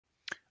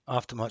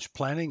After much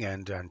planning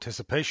and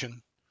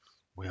anticipation,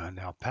 we are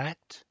now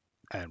packed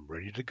and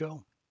ready to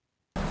go.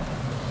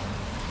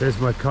 There's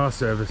my car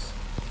service.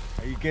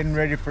 Are you getting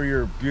ready for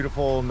your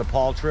beautiful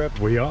Nepal trip?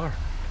 We are.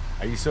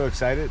 Are you so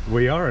excited?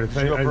 We are. Did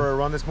you go for a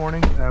run this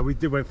morning? We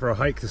did went for a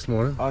hike this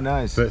morning. Oh,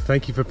 nice. But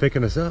thank you for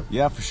picking us up.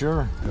 Yeah, for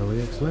sure.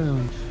 LAX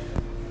Lounge.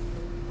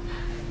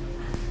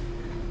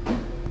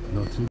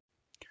 Not too.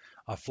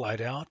 Our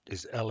flight out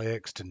is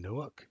LAX to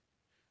Newark,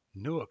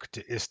 Newark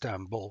to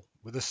Istanbul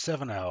with a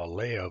 7-hour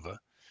layover,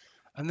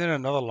 and then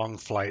another long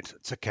flight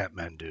to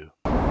Kathmandu.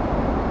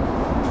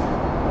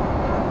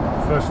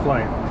 First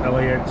flight,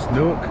 LAX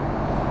Newark,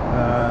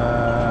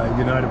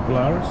 United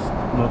Polaris,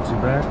 not too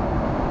bad.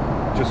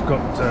 Just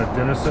got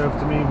dinner served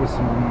to me with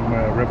some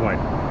red wine.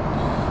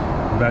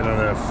 About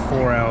another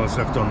 4 hours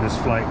left on this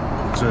flight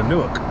to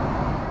Newark.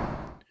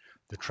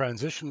 The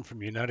transition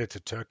from United to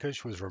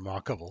Turkish was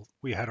remarkable.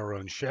 We had our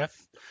own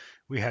chef,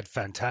 we had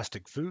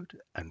fantastic food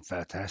and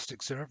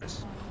fantastic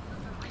service.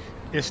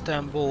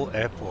 Istanbul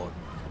Airport,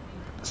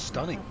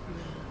 stunning.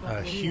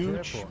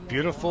 Huge,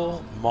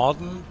 beautiful,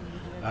 modern,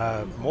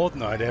 more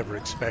than I'd ever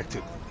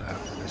expected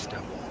from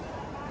Istanbul.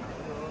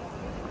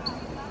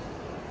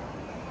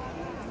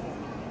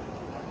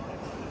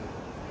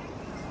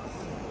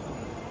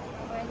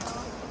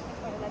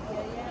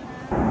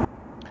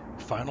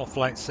 Final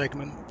flight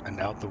segment, and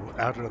out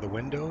of the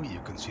window you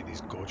can see these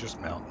gorgeous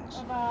mountains.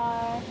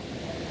 Bye-bye.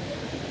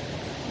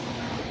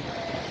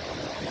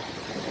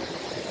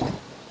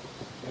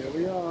 Here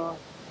we are.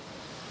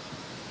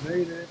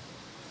 Made it.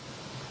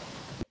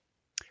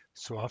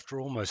 So after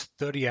almost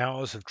 30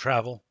 hours of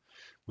travel,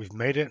 we've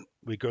made it.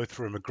 We go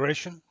through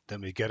immigration,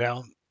 then we get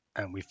out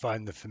and we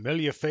find the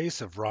familiar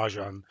face of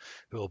Rajan,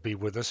 who will be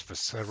with us for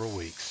several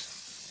weeks.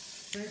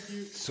 Thank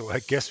you. So I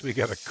guess we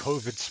got a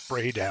COVID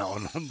spray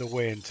down on the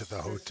way into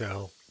the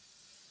hotel.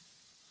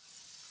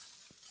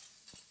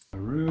 A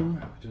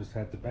room, just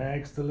had the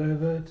bags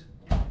delivered.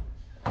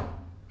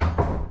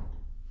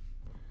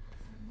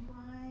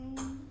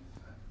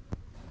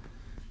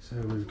 So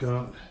we've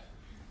got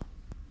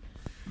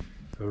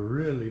a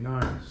really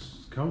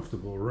nice,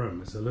 comfortable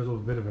room. It's a little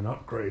bit of an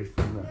upgrade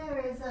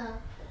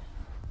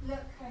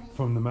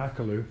from the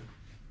Makalu.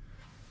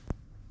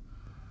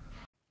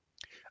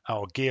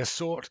 Our gear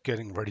sort,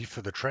 getting ready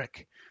for the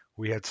trek.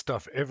 We had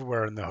stuff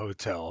everywhere in the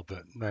hotel,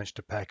 but managed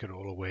to pack it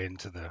all away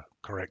into the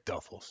correct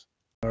duffels.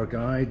 Our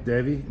guide,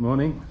 Devi,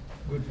 morning.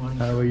 Good morning.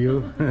 How are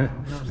you?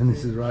 And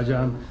this is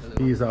Rajan.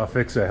 He's our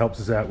fixer, helps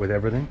us out with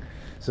everything.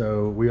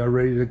 So we are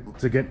ready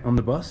to get on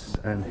the bus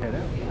and head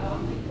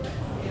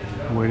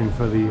out. Waiting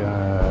for the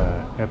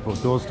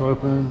airport doors to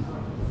open.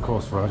 Of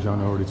course,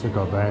 Rajan already took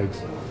our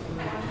bags,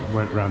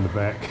 went round the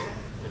back.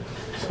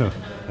 So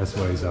that's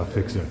why he's our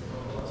fixer.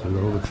 So we've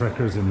got all the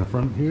trekkers in the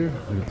front here.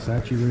 We've got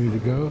Sachi ready to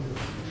go.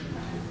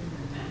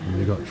 And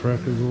we've got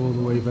trekkers all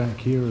the way back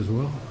here as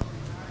well.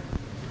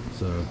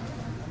 So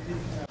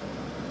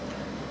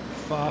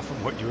far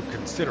from what you would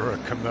consider a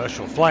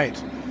commercial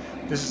flight.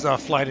 This is our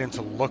flight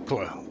into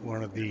Lukla,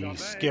 one of the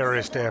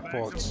scariest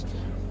airports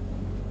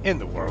in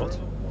the world.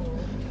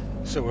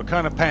 So we're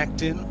kind of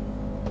packed in.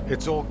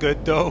 It's all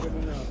good though.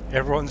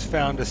 Everyone's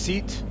found a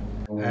seat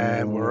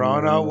and we're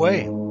on our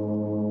way.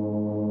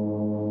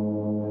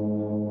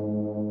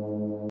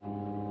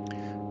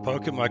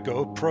 Poking my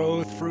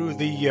GoPro through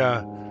the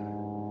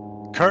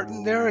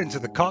curtain there into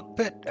the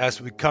cockpit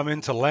as we come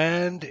into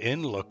land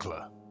in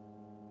Lukla.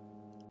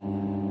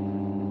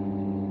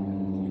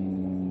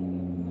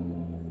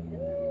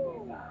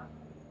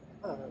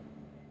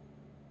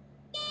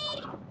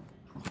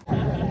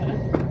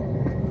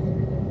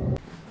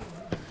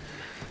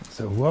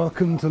 So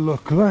welcome to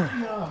Lukla.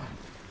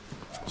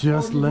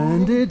 Just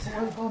landed.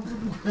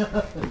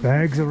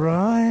 Bags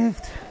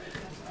arrived.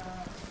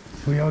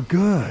 We are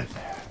good.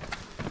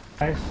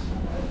 Nice.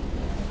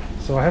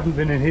 So I haven't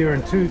been in here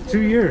in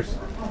two years.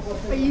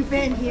 But you've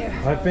been here.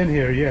 I've been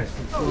here, yes.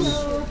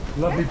 Hello.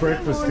 Lovely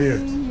breakfast here.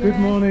 Yeah. Good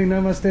morning,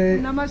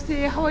 namaste.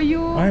 Namaste, how are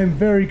you? I am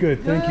very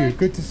good, thank you.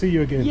 Good to see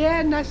you again.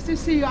 Yeah, nice to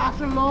see you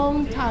after a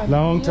long time.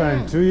 Long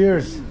time, 2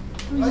 years.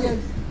 2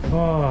 years.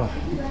 Oh,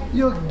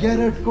 You get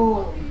it,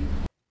 go.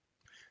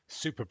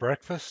 Super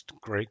breakfast,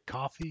 great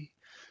coffee.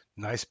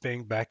 Nice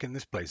being back in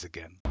this place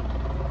again.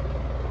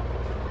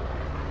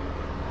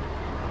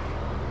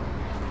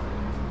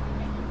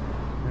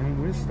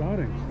 and we're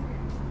starting.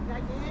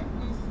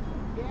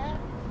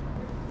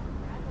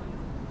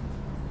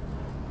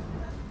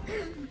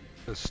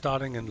 So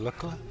starting in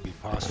Lukla, we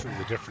pass through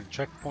the different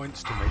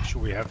checkpoints to make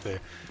sure we have the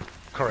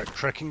correct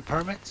trekking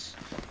permits,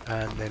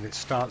 and then it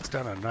starts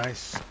down a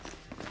nice,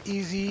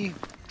 easy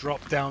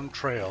drop-down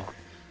trail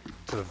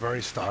to the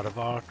very start of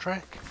our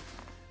trek.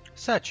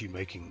 Sachi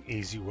making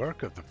easy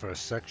work of the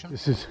first section.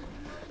 This is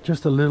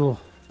just a little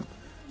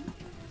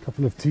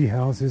couple of tea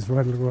houses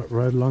right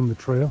along the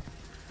trail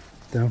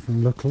down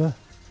from Lukla.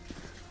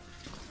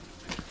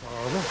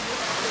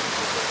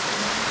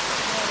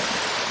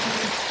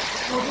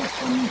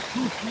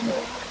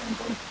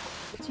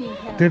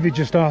 Devi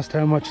just asked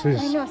how much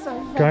this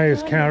guy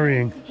is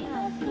carrying,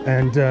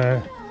 and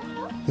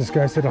This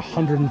guy said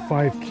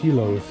 105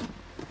 kilos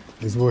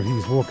is what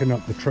he's walking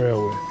up the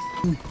trail with.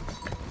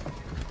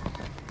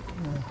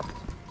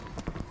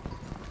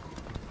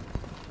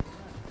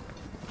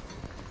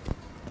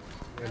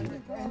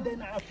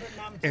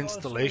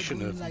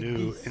 Installation of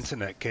new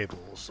internet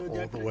cables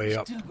all the way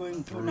up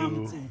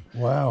through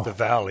Wow. the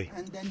valley.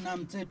 And then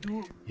Namche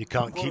to You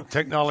can't keep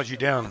technology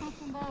down.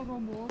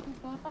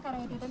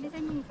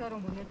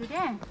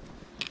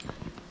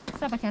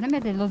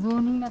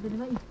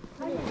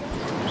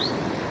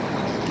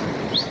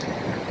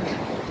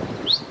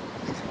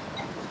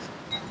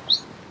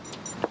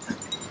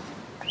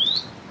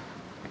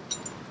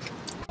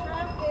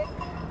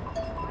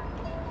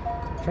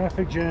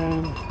 Traffic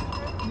jam.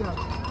 yeah,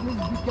 please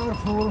be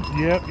careful.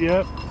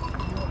 Yep.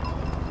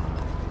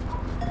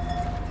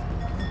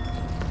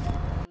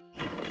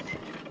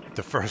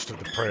 The first of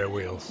the prayer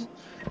wheels.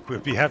 We'll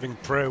be having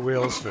prayer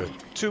wheels for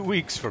 2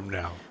 weeks from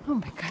now. Oh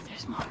my God,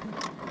 there's more.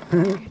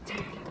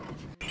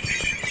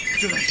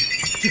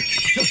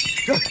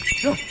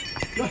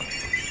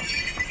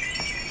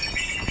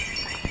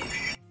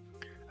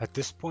 At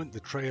this point, the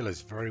trail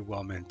is very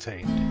well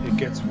maintained. It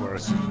gets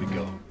worse as we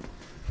go.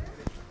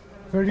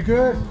 Very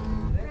good.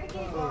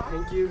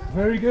 Thank you.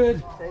 Very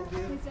good. Thank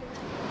you.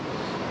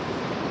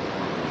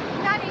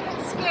 Not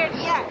even scared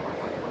yet.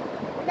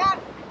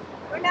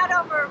 We're not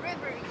over a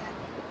river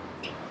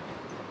yet.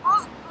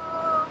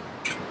 Uh-oh.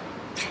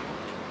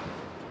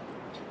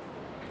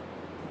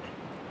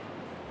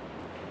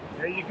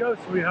 There you go,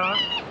 sweetheart.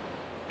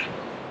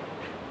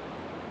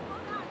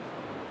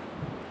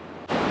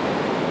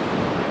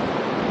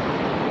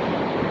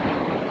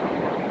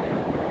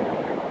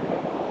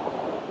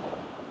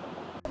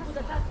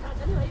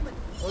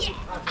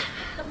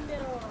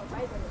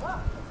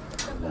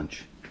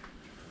 Lunch.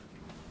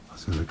 I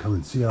was going to come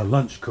and see our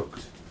lunch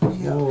cooked.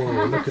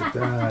 Oh, look at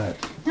that.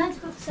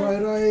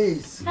 Fried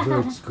rice.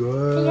 Looks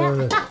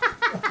good.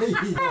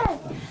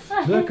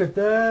 Look at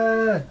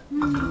that.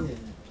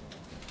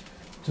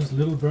 Just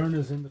little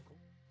burners in the...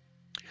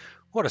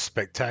 What a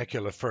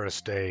spectacular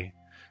first day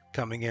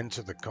coming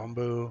into the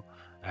Kombu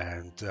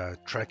and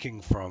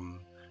trekking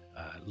from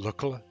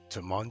Lukla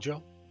to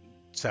Monjo.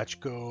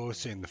 Sachiko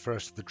seeing the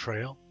first of the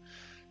trail.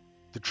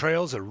 The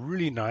trails are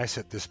really nice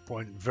at this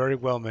point, very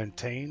well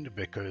maintained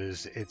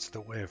because it's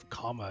the way of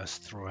commerce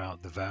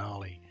throughout the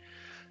valley.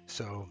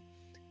 So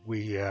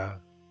we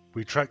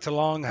trekked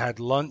along, had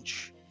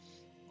lunch,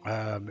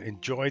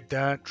 enjoyed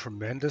that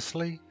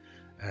tremendously,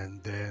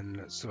 and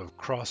then sort of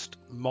crossed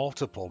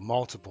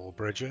multiple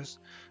bridges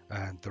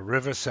and the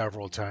river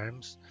several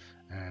times,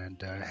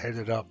 and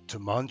headed up to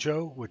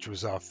Monjo, which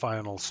was our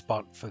final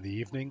spot for the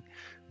evening,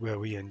 where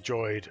we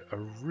enjoyed a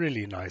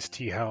really nice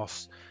tea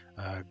house,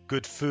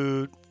 good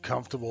food,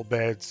 comfortable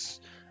beds,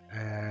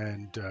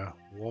 and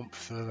warmth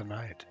for the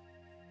night.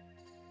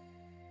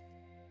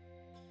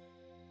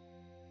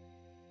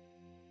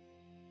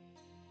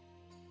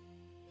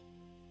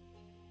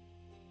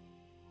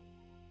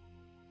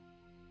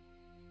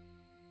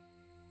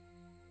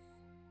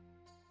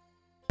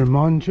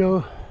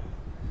 Monjo.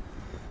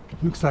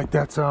 Looks like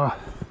that's our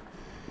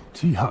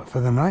tea hut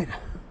for the night.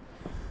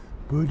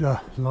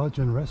 Buddha Lodge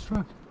and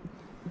Restaurant.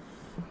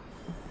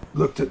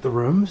 Looked at the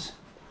rooms.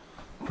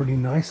 Pretty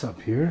nice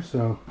up here,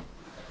 so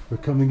we're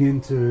coming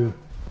into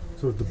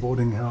sort of the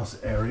boarding house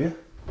area.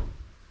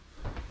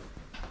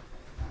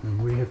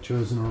 And we have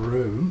chosen a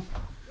room.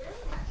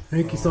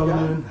 Thank you,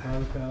 Solomon.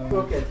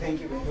 Okay,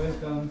 thank you.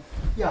 Welcome.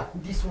 Yeah,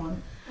 this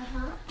one.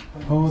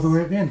 All the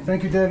way in.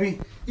 Thank you, Debbie.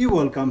 You're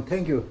welcome.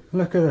 Thank you.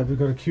 Look at that. We've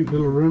got a cute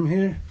little room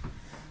here.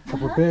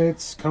 Couple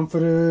beds,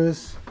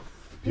 comforters.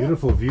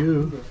 Beautiful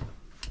view.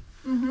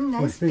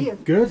 Nice I think view.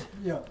 good.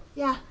 Yeah.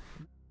 Yeah.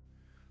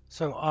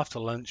 So after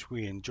lunch,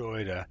 we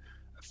enjoyed a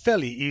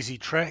fairly easy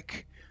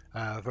trek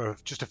for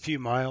just a few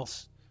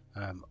miles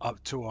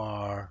up to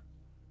our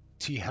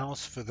tea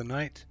house for the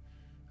night.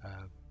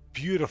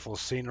 Beautiful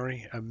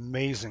scenery,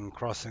 amazing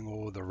crossing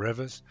all the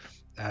rivers,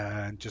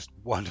 and just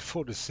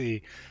wonderful to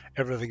see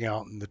everything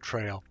out in the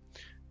trail.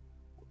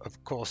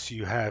 Of course,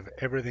 you have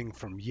everything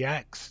from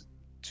yaks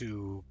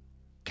to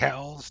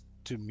cows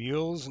to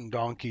mules and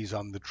donkeys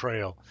on the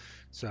trail.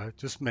 So it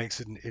just makes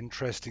it an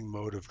interesting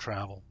mode of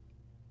travel.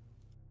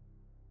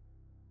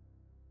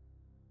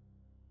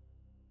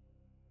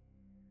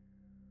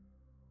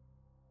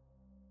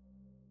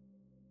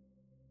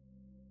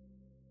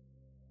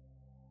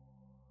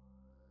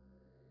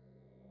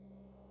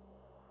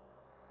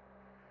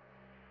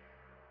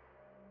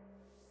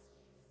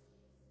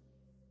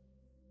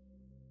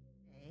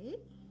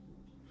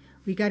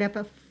 We got up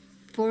at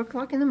 4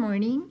 o'clock in the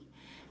morning,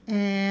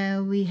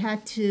 and we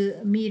had to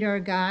meet our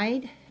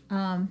guide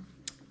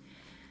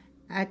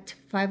at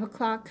 5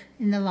 o'clock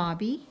in the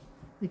lobby.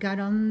 We got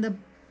in the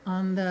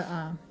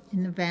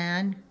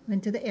van,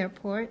 went to the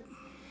airport,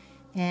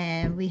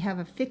 and we have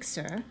a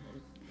fixer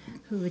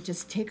who would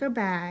just take our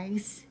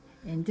bags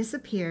and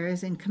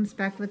disappears and comes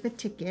back with a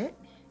ticket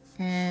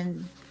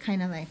and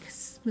kind of like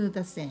smooth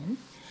us in.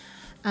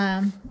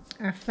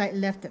 Our flight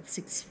left at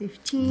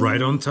 6:15.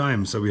 Right on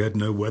time, so we had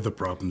no weather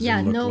problems. Yeah,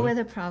 in no Lukla.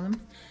 weather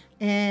problem.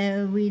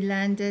 And we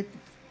landed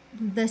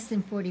less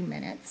than 40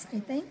 minutes, I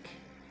think.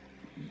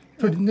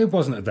 It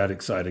wasn't that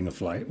exciting a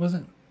flight, was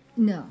it?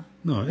 No.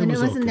 No, and it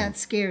was wasn't okay. that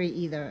scary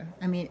either.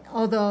 I mean,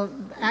 although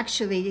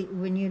actually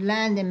when you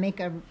land and make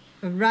a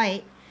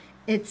right,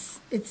 it's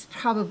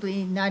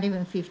probably not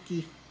even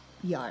 50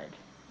 yard.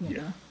 You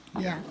know?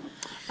 Yeah.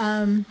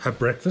 Had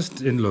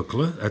breakfast in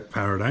Lukla at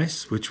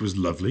Paradise, which was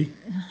lovely.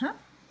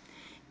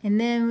 And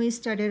then we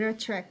started our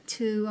trek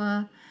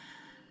to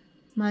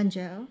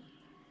Monjo.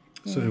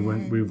 So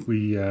we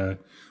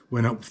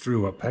went up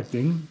through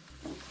Pekting.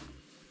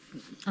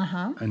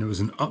 And it was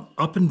an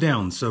up and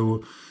down.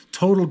 So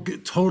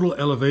total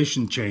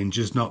elevation change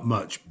is not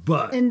much,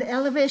 but And the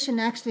elevation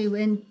actually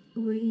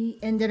we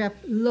ended up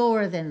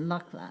lower than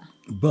Lukla.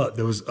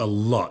 there was a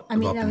lot I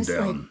mean, of up that and was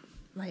down.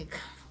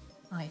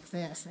 like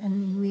this,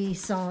 and we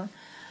saw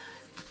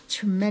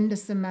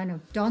tremendous amount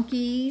of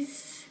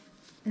donkeys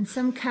and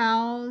some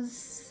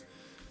cows.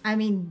 I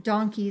mean,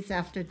 donkeys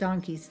after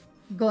donkeys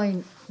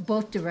going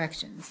both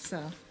directions.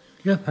 So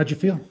Yeah, how'd you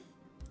feel?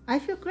 I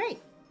feel great.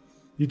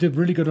 You did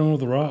really good on all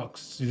the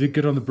rocks. You did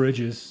good on the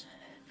bridges.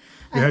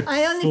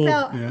 I only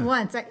fell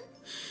once.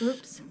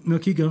 Oops. No,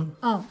 keep going.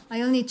 Oh,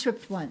 I only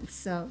tripped once.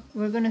 So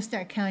we're gonna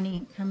start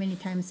counting how many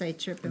times I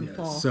trip and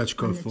fall.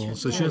 Sachiko on the fall. trip.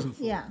 So she hasn't.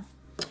 Yeah.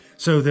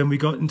 So then we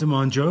got into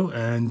Monjo,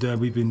 and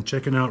we've been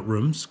checking out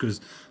rooms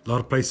because a lot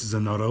of places are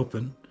not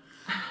open.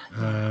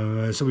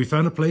 So we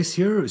found a place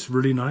here. It's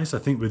really nice. I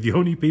think we're the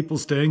only people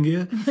staying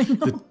here.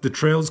 The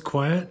trail's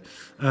quiet,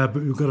 but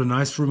we've got a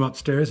nice room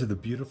upstairs with a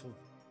beautiful.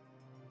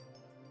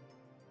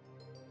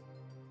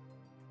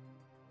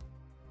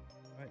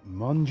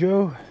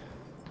 Monjo,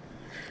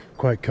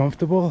 quite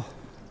comfortable.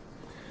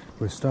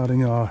 We're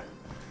starting our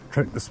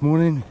trek this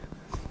morning.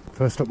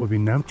 First up will be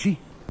Namche.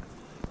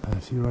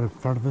 See right in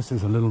front of us,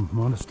 there's a little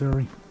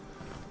monastery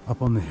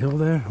up on the hill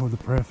there with the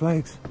prayer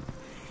flags.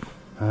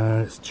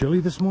 It's chilly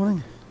this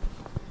morning,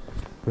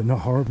 but not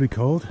horribly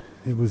cold.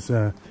 It was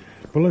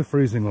below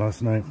freezing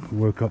last night. We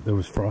woke up, there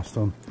was frost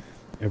on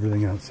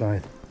everything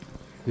outside.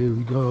 Here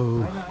we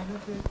go.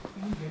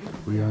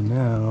 We are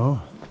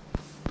now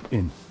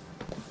in.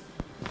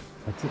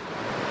 That's it.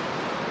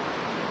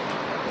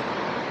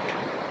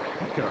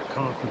 Look at how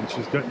confident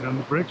she's getting down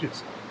the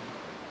bridges.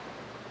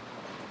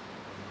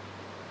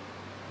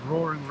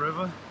 Roaring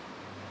river,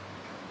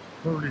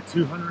 probably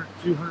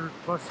 200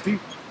 plus feet.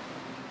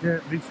 Yeah,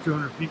 at least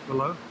 200 feet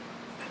below.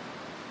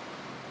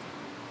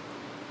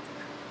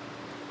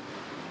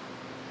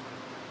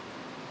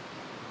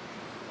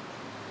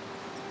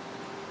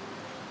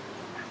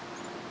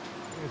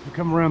 As we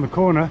come around the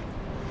corner,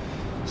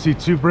 see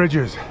two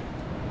bridges.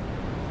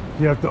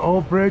 You have the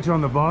old bridge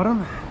on the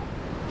bottom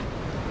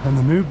and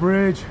the new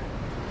bridge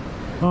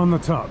on the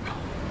top.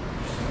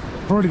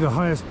 Probably the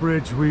highest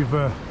bridge we've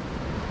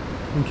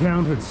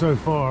encountered so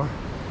far.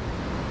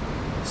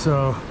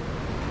 So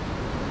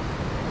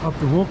up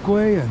the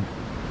walkway and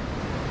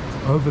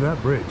over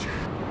that bridge.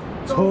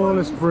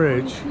 Tallest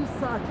bridge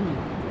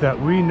that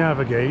we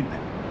navigate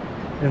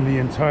in the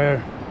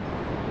entire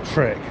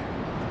trek.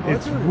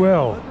 It's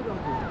well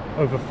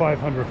over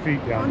 500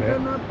 feet down there.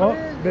 Oh,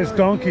 there's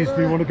donkeys.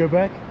 Do you want to go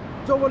back?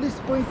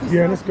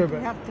 Yeah, let's go We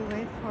back. have to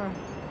wait for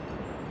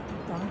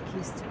the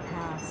donkeys to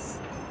pass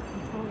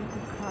before we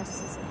can cross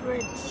this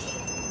bridge.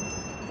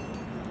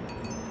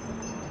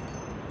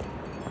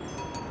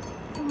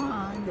 Come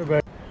on. Go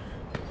back.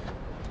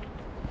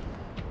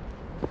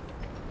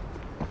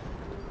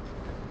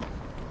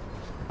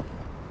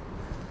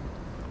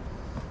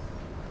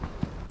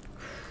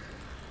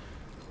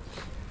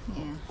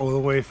 Yeah. All the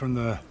way from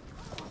the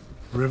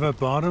river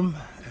bottom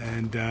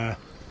and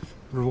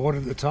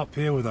rewarded at the top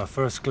here with our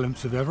first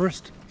glimpse of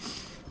Everest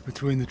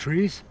between the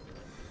trees.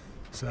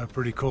 So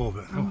pretty cool.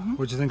 But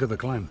what'd you think of the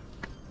climb?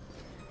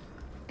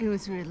 It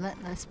was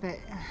relentless, but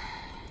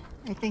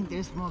I think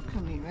there's more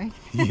coming, right?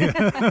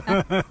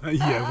 Yeah,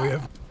 yeah, we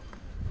have.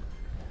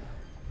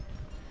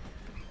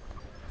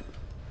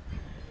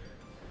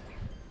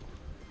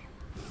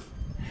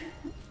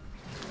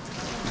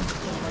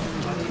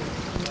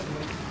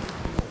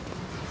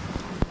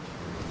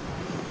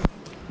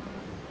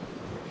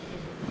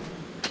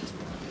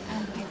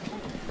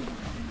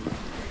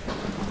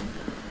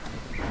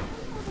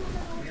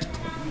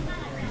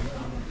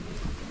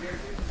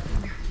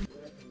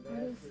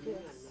 What is this?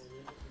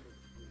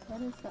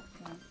 What is that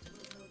one?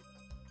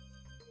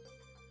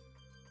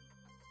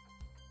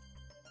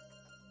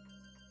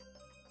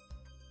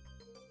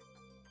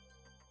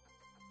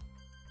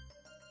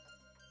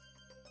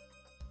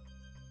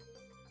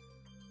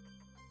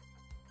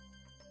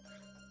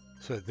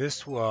 So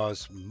this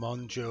was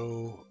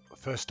Monjo,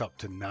 first up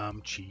to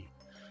Namche,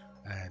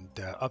 and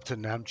up to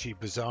Namche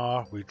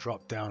Bazaar we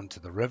dropped down to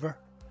the river,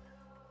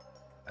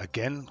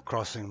 again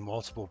crossing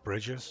multiple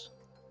bridges,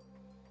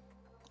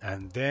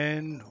 and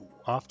then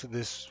after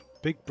this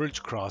big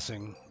bridge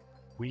crossing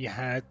we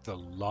had the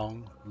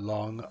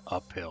long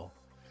uphill,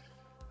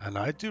 And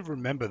I do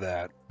remember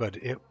that, but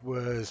it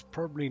was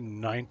probably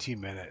 90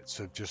 minutes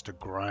of just a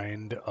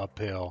grind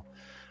uphill.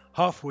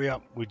 Halfway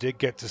up, we did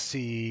get to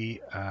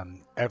see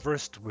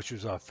Everest, which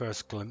was our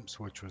first glimpse,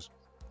 which was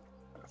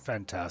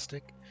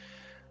fantastic.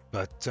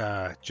 But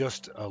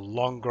just a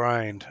long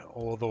grind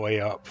all the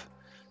way up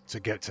to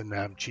get to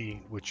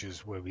Namche, which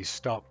is where we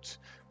stopped,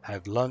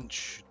 had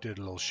lunch, did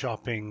a little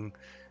shopping,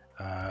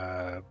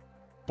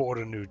 bought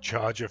a new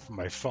charger for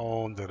my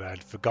phone that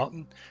I'd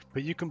forgotten.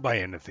 But you can buy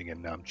anything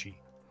in Namche.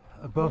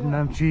 Above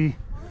Namche,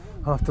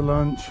 after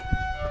lunch,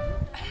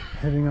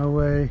 heading our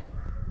way.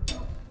 So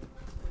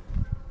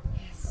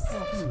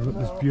we've got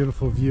this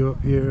beautiful view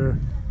up here.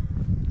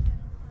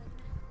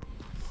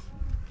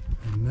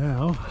 And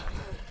now,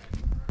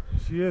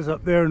 she is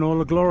up there in all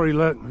her glory.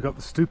 Look, we've got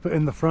the stupa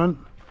in the front,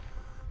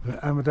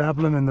 the Ama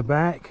Dablam in the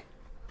back.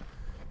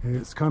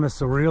 It's kind of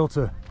surreal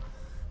to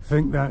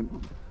think that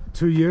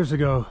 2 years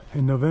ago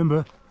in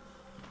November,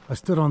 I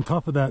stood on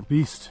top of that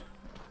beast.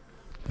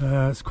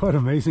 It's quite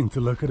amazing to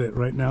look at it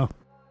right now.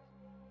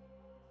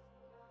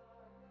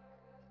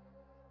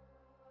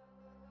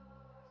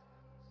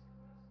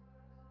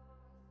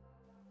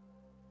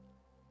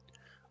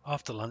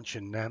 After lunch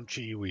in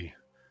Namche, we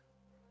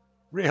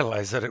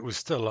realized that it was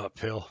still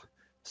uphill.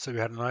 So we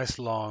had a nice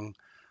long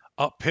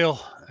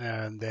uphill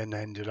and then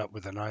ended up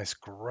with a nice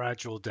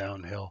gradual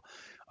downhill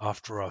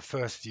after our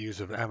first views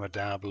of Ama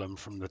Dablam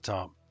from the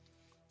top.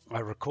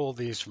 I recall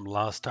these from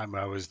last time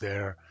I was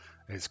there.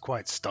 It's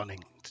quite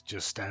stunning to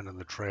just stand on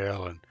the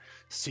trail and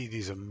see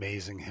these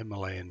amazing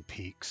Himalayan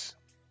peaks.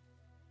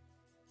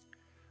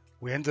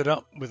 We ended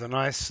up with a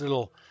nice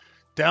little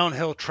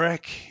downhill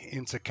trek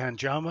into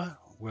Kyanjuma,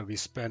 where we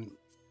spent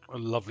a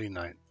lovely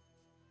night.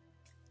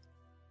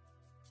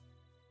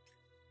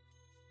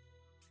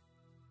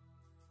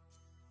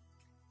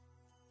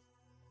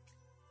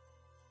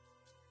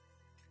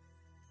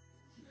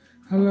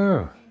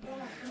 Hello.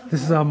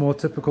 This is our more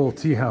typical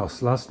tea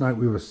house. Last night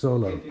we were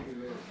solo,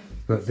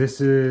 but this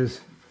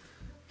is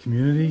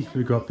community.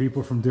 We've got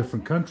people from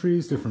different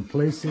countries, different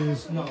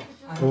places,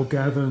 all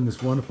gathered in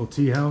this wonderful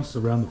tea house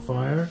around the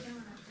fire,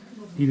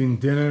 eating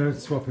dinner,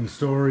 swapping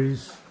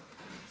stories.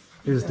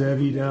 Here's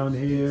Debbie down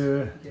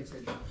here.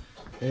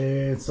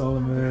 Hey, it's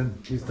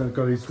Solomon. He's got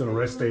a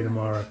rest day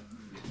tomorrow.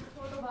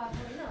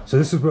 So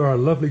this is where our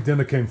lovely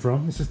dinner came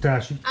from. This is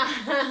Tashi.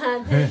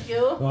 Thank you.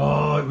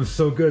 Oh, it was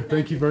so good.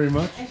 Thank you very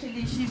much.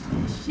 Actually,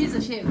 she's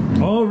a chef.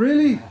 Oh,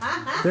 really?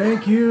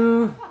 Thank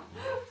you.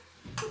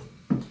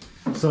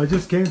 So I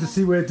just came to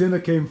see where dinner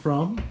came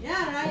from.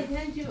 Yeah, right.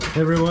 Thank you.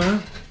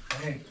 Everyone.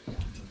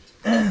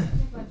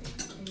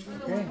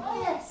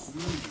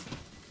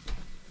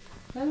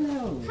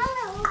 Hello.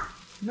 Hello.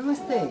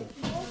 Namaste.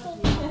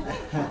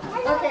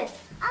 Okay.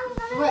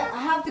 Wait,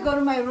 I have to go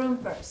to my room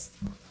first.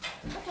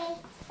 Okay.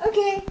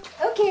 Okay.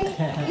 Okay.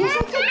 You're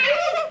so cute.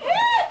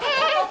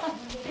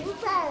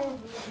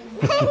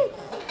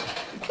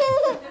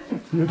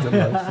 You're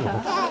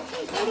delightful.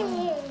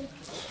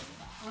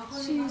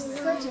 She's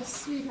such a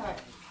sweetheart.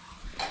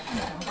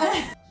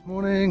 This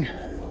morning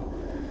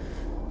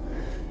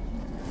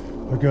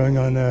we're going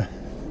on a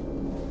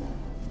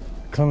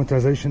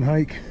acclimatization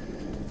hike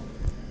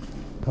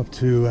up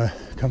to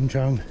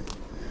Kamjang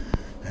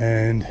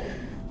and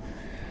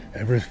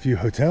Everest View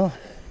Hotel.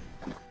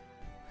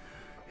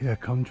 Yeah,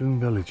 Kamjung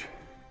village.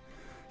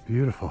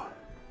 Beautiful.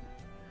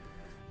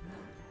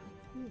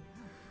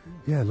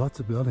 Yeah, lots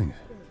of buildings.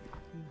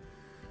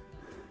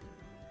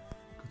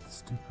 Got the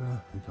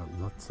stupa, we got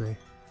Lhotse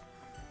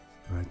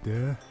right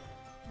there.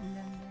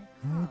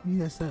 Maybe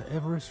that's that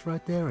Everest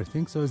right there, I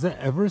think so. Is that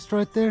Everest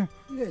right there?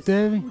 Yes.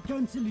 Davey? We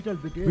can see a little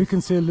bit. Yes. We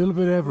can see a little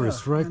bit of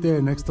Everest right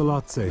there next to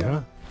Lhotse,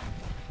 huh?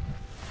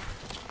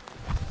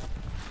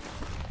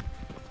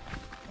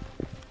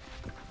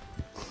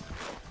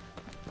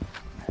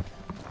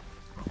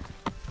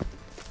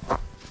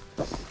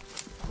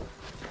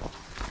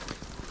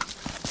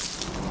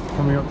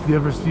 Coming up to the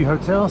Everest View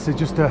Hotel, so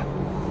just a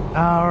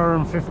hour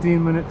and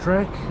 15-minute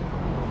trek.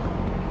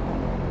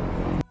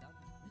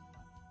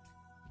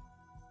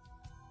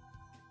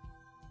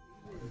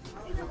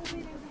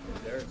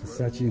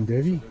 Sachi and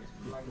Devi,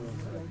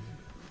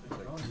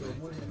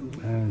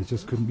 and it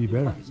just couldn't be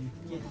better.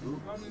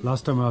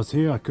 Last time I was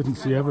here I couldn't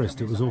see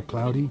Everest, it was all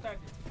cloudy.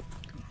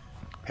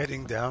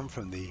 Heading down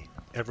from the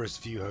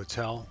Everest View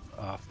Hotel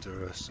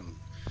after some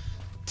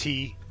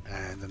tea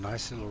and a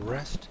nice little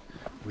rest,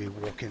 we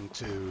walk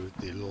into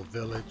the little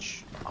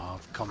village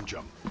of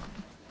Kamjung.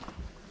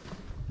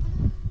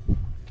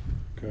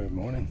 Good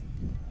morning.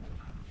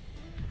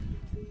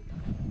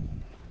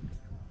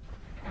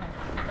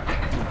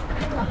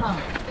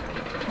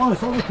 Oh,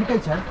 it's only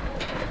tickets, huh?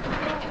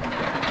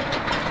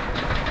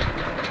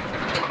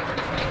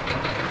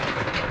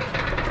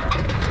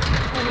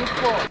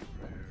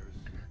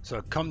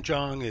 So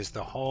Kamjung is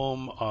the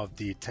home of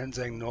the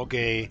Tenzing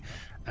Norgay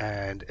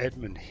and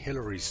Edmund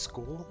Hillary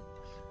School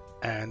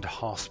and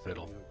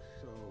Hospital.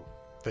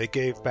 They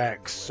gave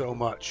back so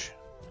much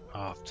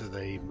after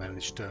they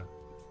managed to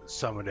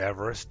summit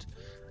Everest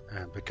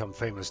and become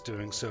famous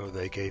doing so.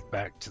 They gave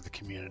back to the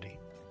community.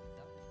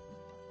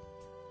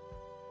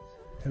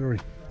 Hillary.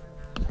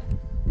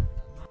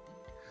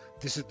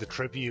 This is the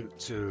tribute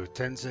to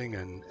Tenzing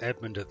and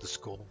Edmund at the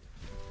school.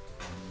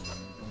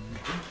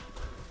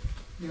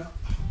 Yeah.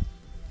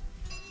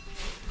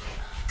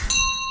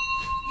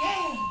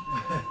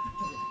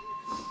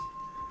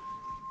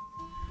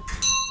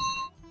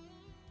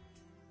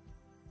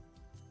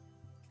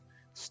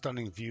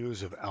 Stunning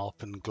views of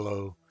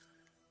alpenglow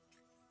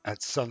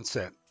at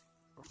sunset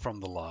from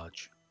the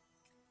lodge.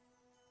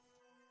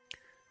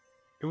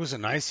 It was a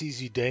nice,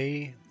 easy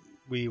day.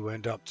 We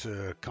went up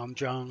to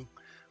Kyanjuma.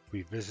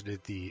 We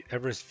visited the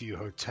Everest View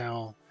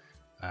Hotel,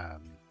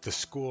 the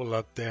school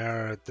up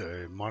there,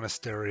 the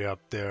monastery up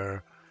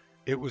there.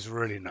 It was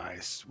really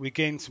nice. We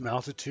gained some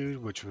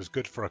altitude, which was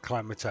good for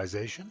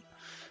acclimatization.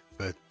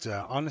 But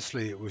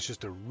honestly, it was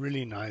just a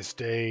really nice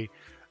day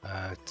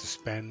to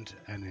spend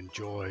and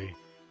enjoy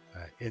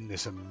in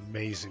this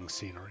amazing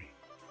scenery.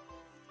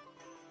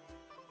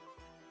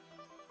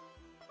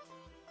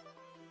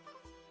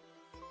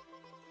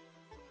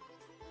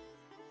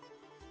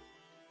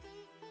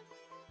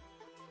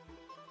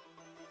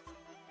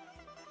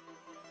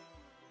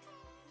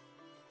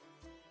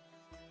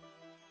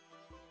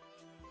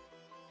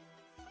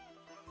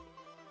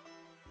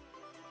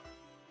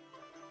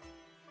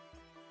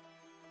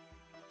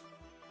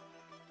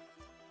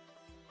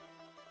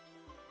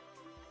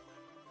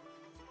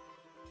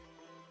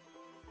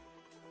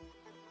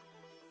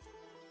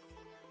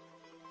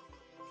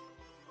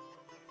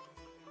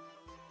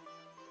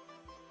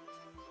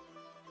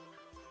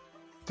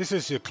 This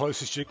is the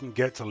closest you can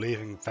get to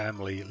leaving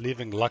family.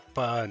 Leaving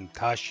Lukla and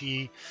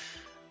Tashi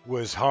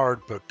was hard,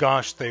 but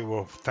gosh, they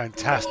were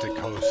fantastic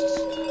hosts.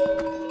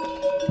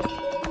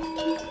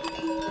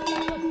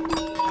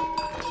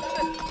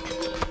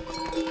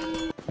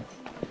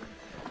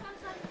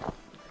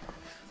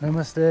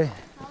 Namaste.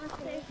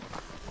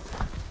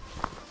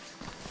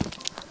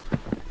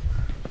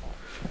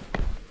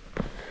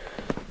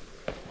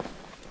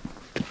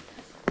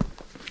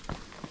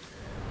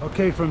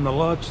 Okay, from the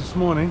lodge this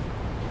morning,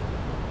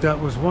 that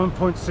was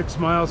 1.6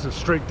 miles of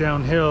straight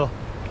downhill,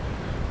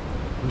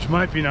 which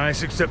might be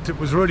nice, except it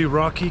was really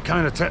rocky,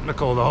 kind of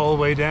technical the whole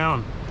way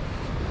down.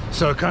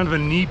 So kind of a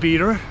knee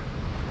beater,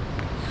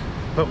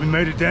 but we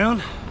made it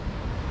down.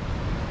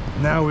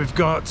 Now we've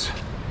got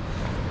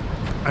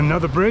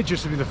another bridge.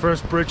 This will be the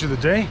first bridge of the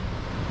day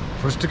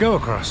for us to go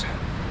across.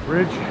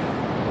 Bridge.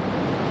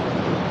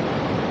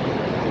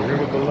 The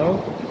river below.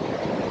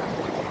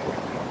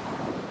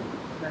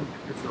 And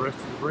here's the rest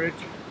of the bridge.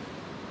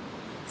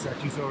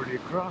 Sachi's already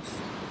across.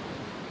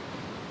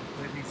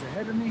 Baby's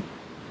ahead of me.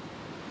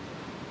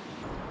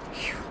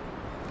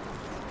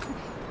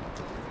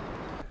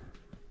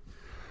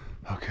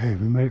 Okay,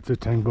 we made it to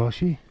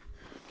Pangboche.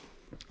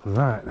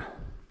 That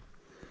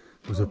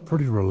was a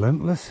pretty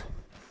relentless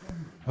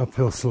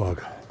uphill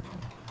slog.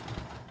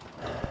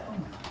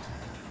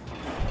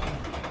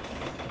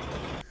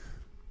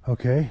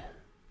 Okay.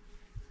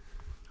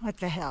 What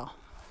the hell?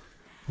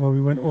 Well,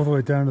 we went all the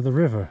way down to the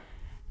river.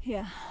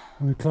 Yeah.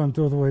 And we climbed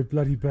all the way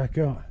bloody back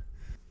up.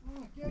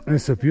 And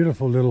it's a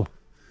beautiful little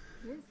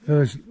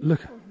village.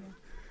 Look,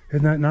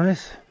 isn't that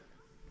nice?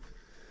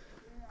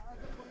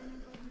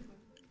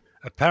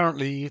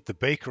 Apparently, the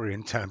bakery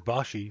in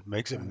Pangboche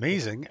makes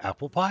amazing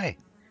apple pie.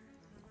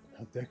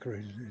 How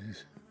decorated it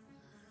is.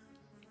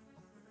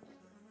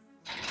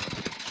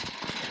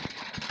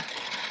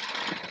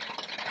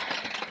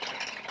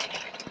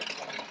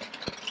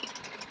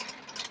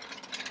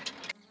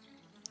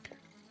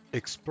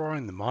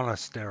 Exploring the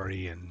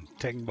monastery in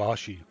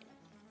Dingboche.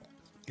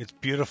 It's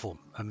beautiful,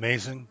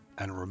 amazing,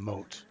 and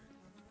remote.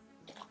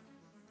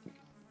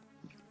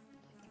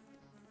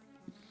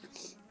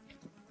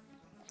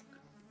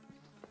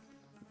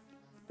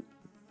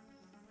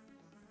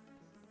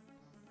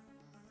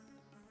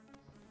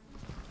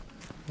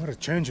 What a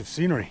change of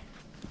scenery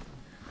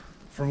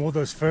from all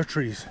those fir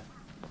trees.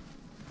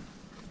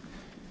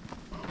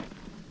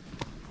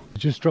 We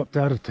just dropped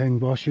out of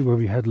Pangboche where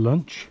we had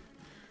lunch,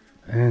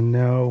 and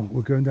now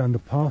we're going down the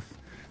path.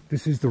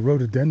 This is the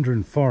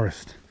rhododendron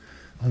forest.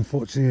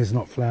 Unfortunately, it's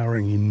not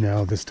flowering in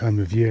now this time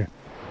of year.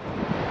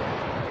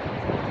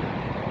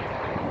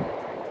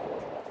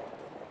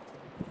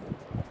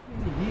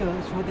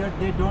 Here, so that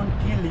they don't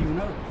kill, you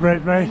know.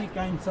 Right. Any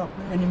kinds of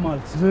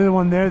animals. There's the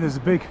one there. There's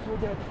a big, So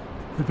that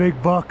the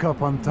big buck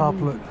up on top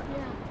of it.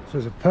 So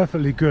it's a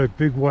perfectly good,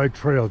 big, wide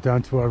trail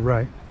down to our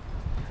right.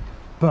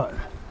 But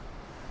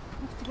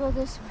We have to go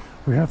this way.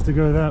 we have to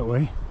go that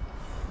way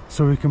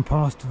so we can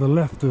pass to the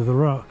left of the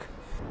rock.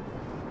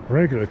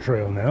 Regular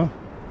trail now.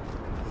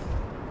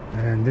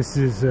 And this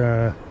is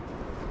a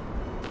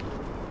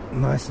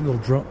nice little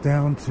drop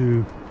down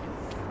to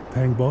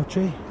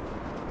Pangboche,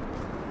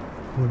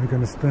 where we're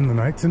going to spend the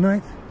night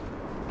tonight.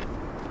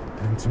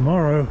 And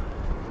tomorrow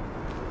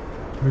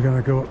we're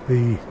going to go up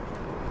the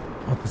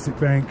opposite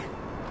bank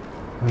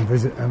and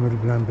visit Ama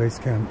Dablam base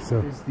camp. So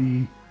it's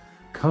the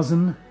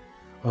cousin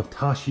of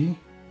Tashi.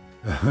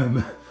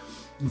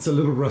 It's a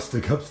little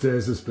rustic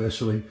upstairs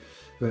especially,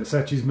 but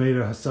Sachi's made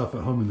herself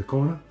at home in the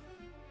corner.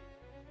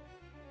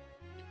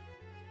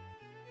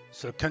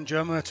 So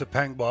Kyanjuma to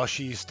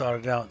Pangboche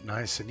started out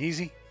nice and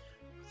easy,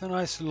 with a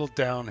nice little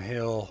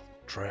downhill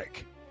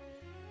trek.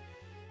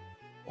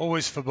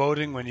 Always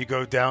foreboding when you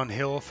go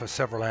downhill for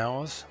several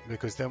hours,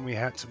 because then we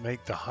had to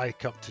make the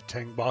hike up to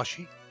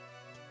Dingboche,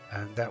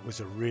 and that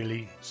was a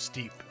really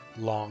steep,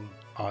 long,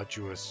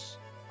 arduous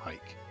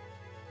hike.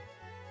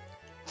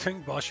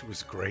 Dingboche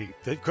was great.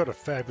 They've got a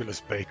fabulous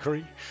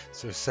bakery,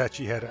 so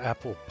Sachi had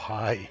apple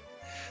pie.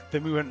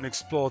 Then we went and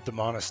explored the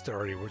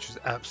monastery, which was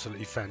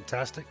absolutely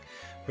fantastic,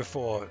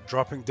 before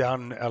dropping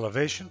down in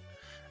elevation,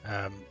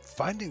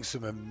 finding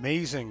some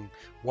amazing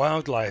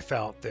wildlife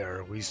out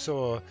there. We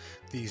saw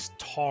these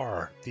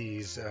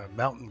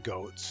mountain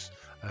goats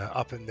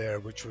up in there,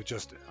 which were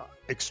just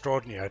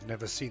extraordinary. I'd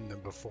never seen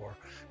them before,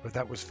 but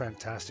that was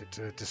fantastic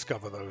to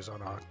discover those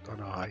on our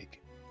hike.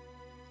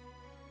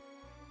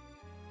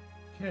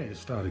 Okay, let's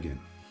start again.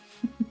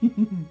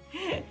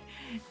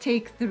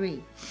 Take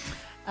 3.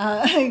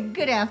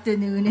 Good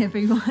afternoon,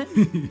 everyone.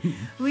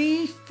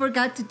 We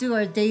forgot to do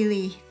our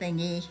daily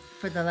thingy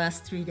for the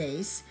last 3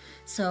 days,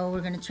 so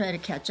we're going to try to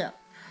catch up.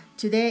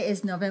 Today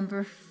is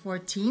November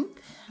 14th.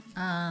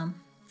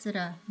 Is it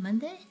a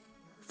Monday?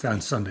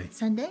 Sounds Sunday.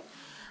 Sunday.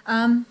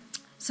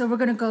 So we're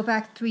going to go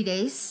back 3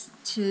 days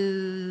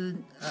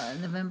to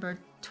November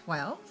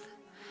 12th.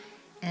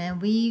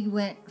 And we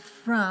went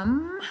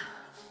from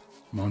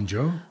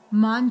Monjo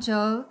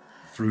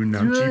through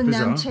Namche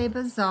Bazaar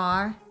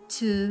Bazaar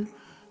to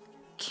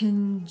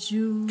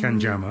Kyanjuma.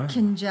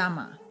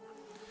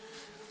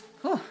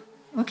 Oh,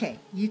 okay.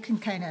 You can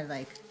kind of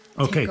like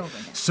take over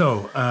now.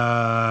 So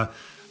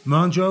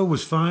Monjo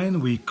was fine.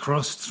 We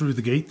crossed through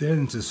the gate there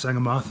into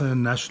Sangamatha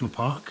National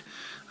Park,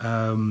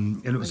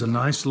 and it was a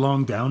nice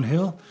long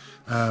downhill,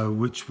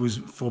 which was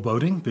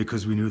foreboding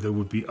because we knew there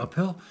would be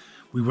uphill.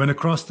 We went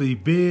across the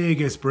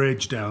biggest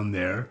bridge down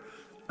there,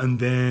 and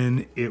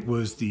then it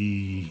was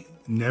the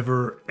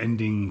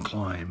never-ending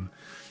climb.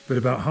 But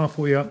about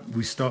halfway up,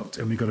 we stopped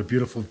and we got a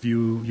beautiful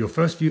view, your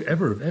first view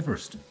ever of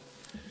Everest.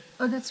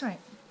 Oh, that's right.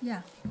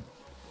 Yeah.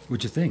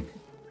 What'd you think?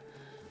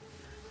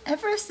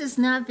 Everest is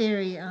not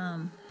very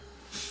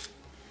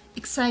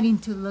exciting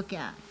to look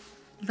at.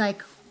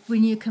 Like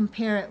when you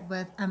compare it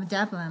with Ama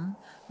Dablam,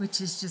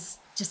 which is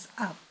just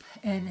up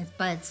and it's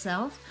by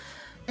itself.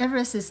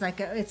 Everest is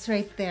like, it's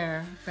right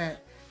there.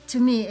 But to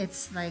me,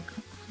 it's like,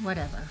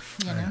 whatever,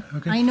 you know.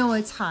 Okay. I know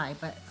it's high,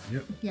 but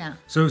yeah.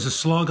 So it was a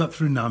slog up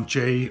through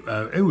Namche.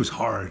 It was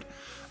hard.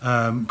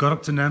 Got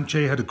up to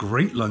Namche, had a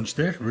great lunch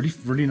there.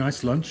 Really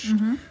nice lunch.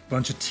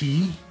 Bunch of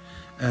tea.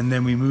 And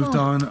then we moved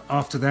on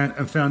after that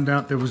and found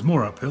out there was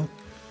more uphill.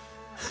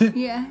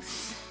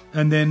 Yes.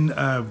 And then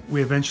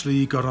we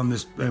eventually got on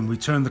this and we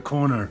turned the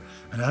corner.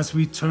 And as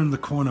we turned the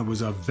corner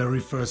was our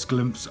very first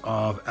glimpse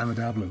of Ama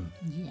Dablam.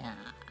 Yeah.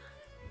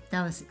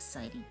 That was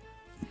exciting.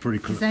 Pretty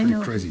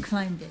crazy. He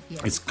climbed it.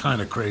 Yes. It's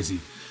kind of crazy.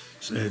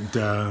 And,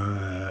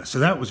 so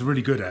that was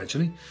really good,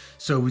 actually.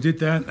 So we did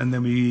that, and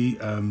then we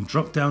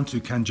dropped down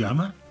to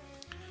Kyanjuma,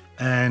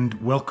 and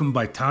welcomed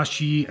by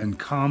Tashi and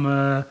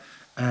Kama,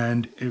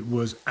 and it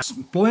was a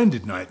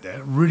splendid night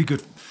there. Really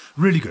good,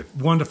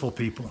 wonderful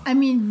people. I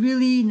mean,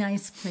 really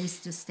nice place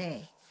to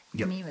stay.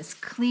 Yep. I mean, it was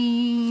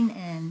clean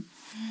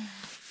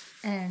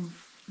and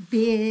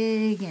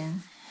big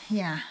and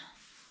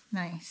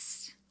nice.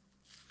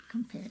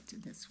 Compared to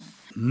this one.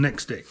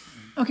 Next day.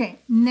 Okay,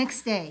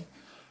 next day,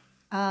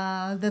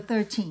 the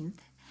 13th.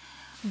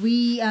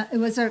 It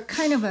was our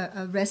kind of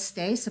a rest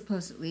day,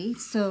 supposedly.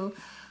 So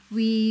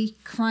we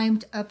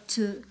climbed up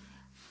to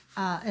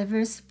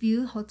Everest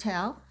View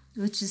Hotel,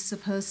 which is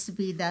supposed to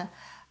be the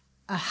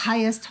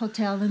highest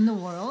hotel in the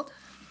world,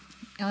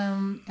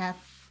 at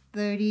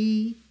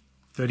 80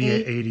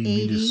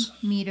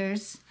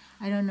 meters.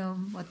 I don't know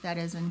what that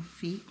is in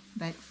feet,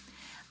 but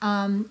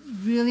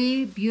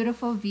really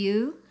beautiful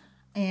view.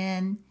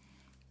 And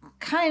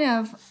kind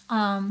of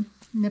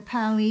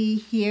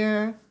Nepali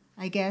here,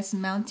 I guess,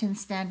 mountain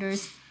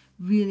standards,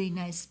 really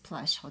nice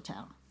plush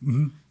hotel.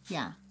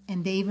 Yeah,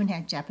 and they even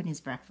had Japanese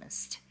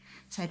breakfast.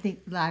 So I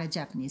think a lot of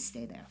Japanese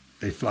stay there.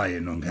 They fly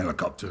in on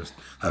helicopters,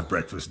 have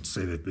breakfast,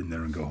 say they've been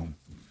there and go home.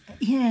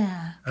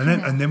 Yeah.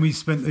 And then we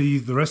spent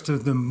the rest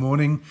of the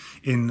morning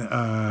in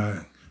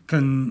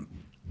Kyanjuma?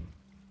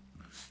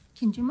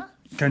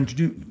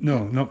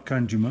 No, not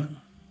Kyanjuma.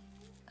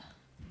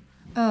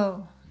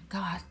 Oh,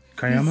 God.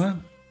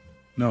 Kayama?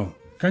 No.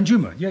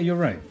 Kyanjuma. Yeah, you're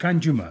right.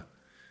 Kyanjuma.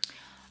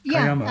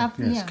 Yeah. Kayama.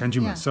 Yes,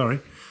 Kyanjuma. Yeah. Sorry.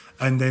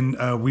 And then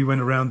we went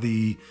around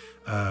the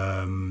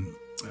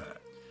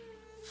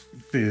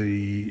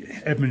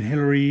Edmund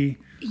Hillary.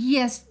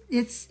 Yes,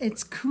 it's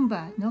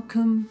Kumba. No,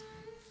 Kumjung.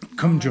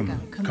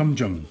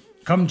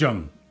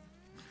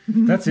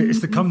 That's it.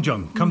 It's the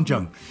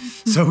Kumjung.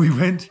 So we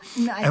went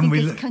I think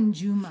it's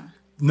Kyanjuma.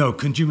 No,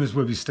 Kyanjuma is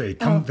where we stayed.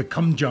 The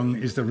Kumjung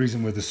is the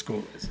reason where the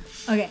school is.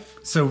 Okay.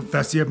 So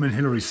that's the Edmund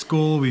Hillary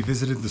School. We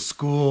visited the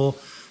school.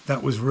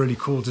 That was really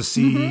cool to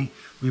see.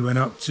 We went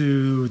up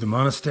to the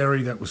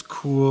monastery. That was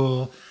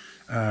cool.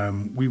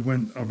 We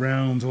went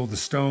around all the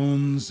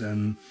stones,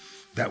 and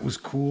that was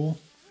cool.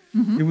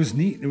 It was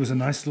neat. It was a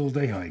nice little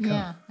day hike.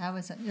 Yeah, Huh? it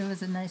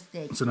was a nice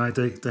day. It's a nice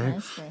day.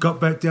 Nice day.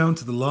 Got back down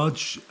to the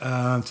lodge,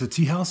 to the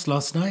tea house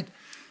last night.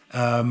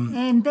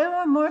 And there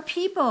were more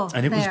people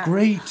And it was there.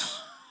 great.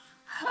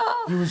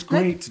 It was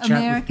great Like to chat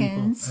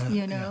Americans, with people.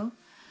 you know.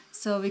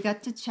 So we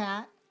got to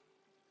chat.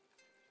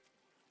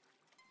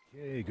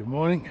 Okay, good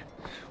morning.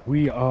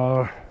 We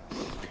are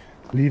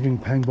leaving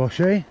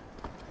Pangboche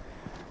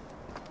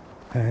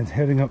and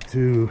heading up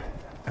to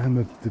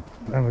Ama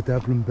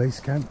Dablam base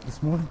camp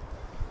this morning.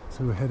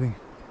 So we're heading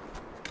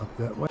up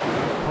that way.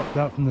 Popped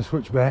out from the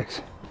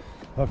switchbacks,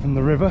 up from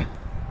the river.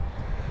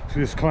 So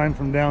we just climbed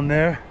from down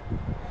there,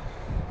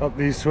 up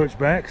these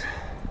switchbacks.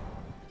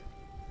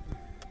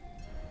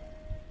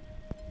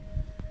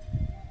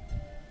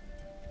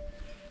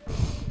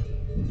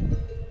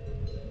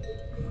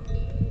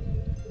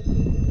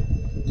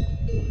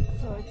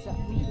 So it's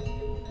me.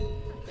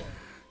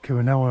 Okay,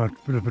 we're now on a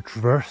bit of a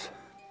traverse.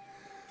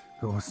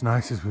 But what's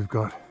nice is we've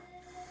got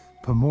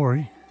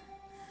Pangboche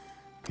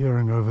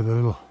peering over the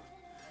little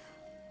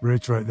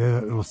ridge right there,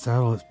 that little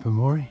saddle, that's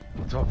Pangboche.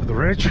 On top of the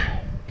ridge.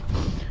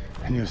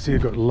 And you'll see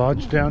I've got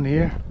lodge down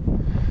here.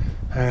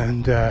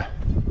 And at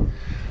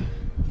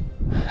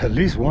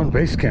least one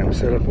base camp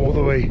set up all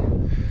the way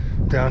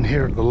down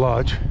here at the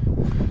lodge.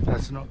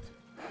 That's not...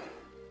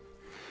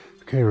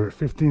 Okay, we're at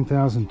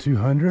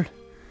 15,200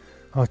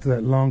 after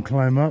that long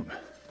climb up.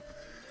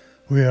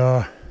 We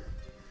are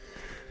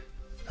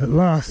at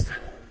last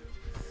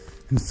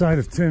inside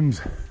of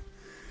Tim's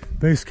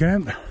base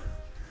camp.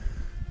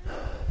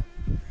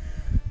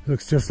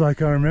 Looks just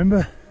like I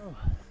remember.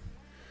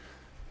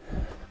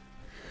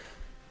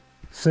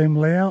 Same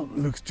layout,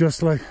 looks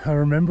just like I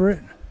remember it.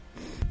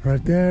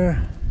 Right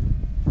there.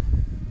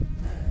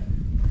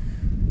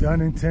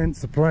 Dining tent,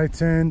 supply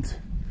tent.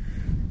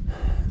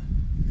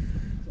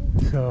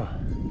 So,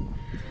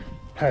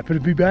 happy to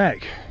be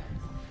back.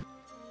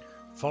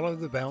 Follow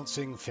the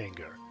bouncing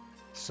finger.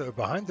 So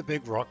behind the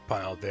big rock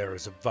pile there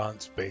is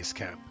Advanced Base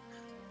Camp.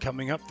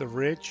 Coming up the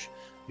ridge,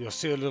 you'll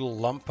see a little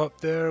lump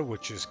up there,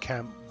 which is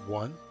Camp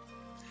 1.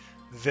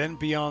 Then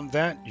beyond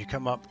that, you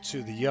come up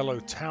to the yellow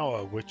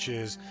tower, which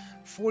is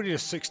 40 to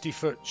 60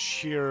 foot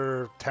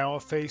sheer tower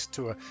face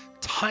to a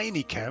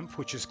tiny camp,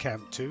 which is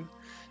Camp 2.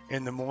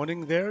 In the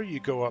morning there, you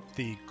go up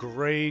the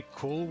grey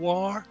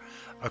couloir,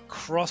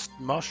 across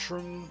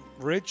Mushroom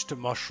Ridge to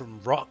Mushroom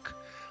Rock.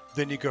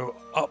 Then you go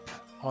up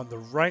on the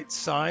right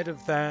side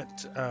of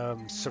that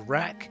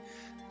serac,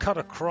 cut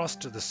across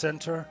to the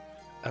center,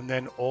 and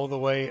then all the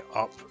way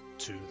up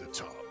to the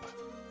top.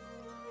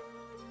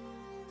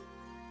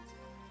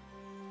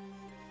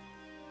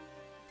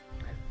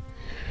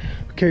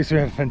 Okay, so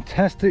we had a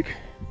fantastic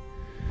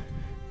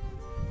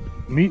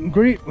meet and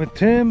greet with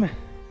Tim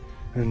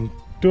and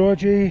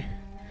Dorji,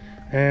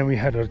 and we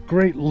had a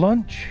great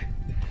lunch,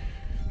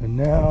 and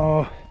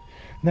now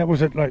that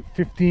was at like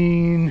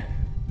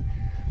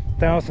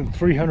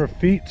 15,300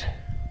 feet,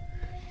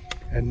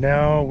 and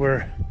now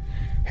we're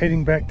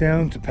heading back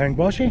down to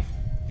Pangboche.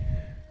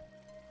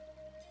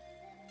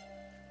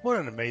 What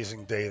an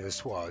amazing day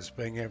this was,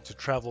 being able to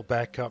travel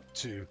back up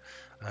to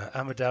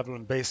Ama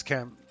Dablam base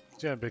camp,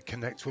 to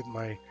connect with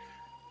my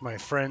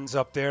friends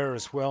up there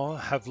as well,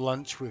 have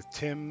lunch with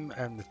Tim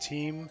and the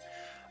team.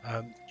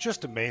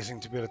 Just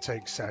amazing to be able to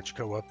take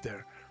Sachiko up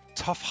there.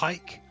 Tough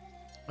hike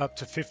up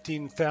to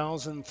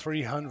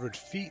 15,300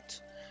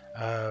 feet,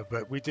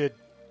 but we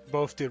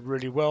both did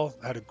really well.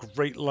 Had a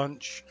great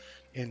lunch,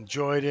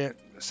 enjoyed it.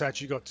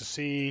 Sachi got to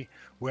see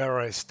where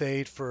I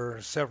stayed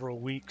for several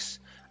weeks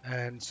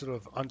and sort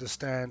of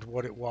understand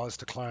what it was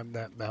to climb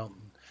that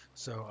mountain.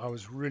 So I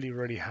was really,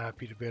 really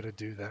happy to be able to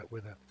do that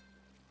with her.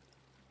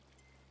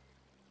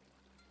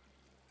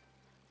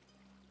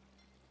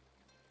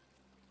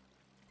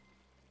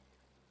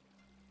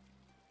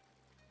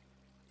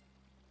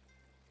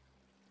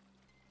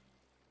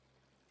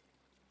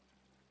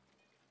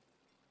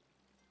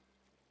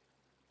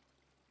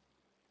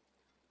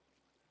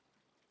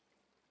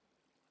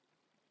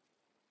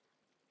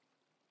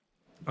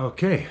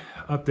 Okay,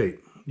 update.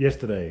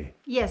 Yesterday.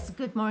 Yes,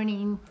 good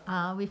morning.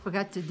 We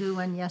forgot to do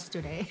one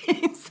yesterday,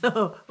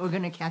 so we're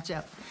going to catch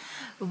up.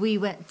 We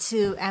went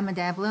to Ama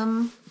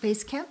Dablam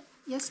base camp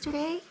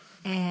yesterday,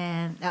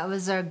 and that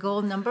was our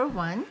goal number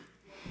 1,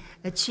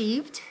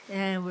 achieved,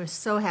 and we're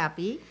so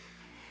happy.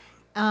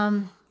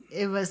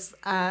 It was,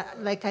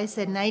 like I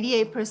said,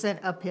 98%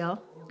 uphill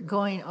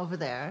going over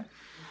there.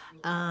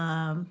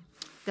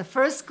 The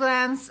first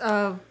glance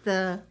of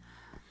the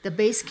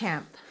base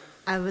camp,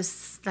 I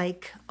was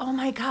like, oh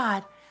my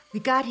God, we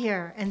got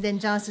here. And then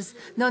John says,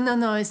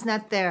 no, it's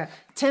not there.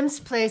 Tim's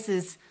place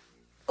is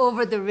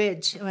over the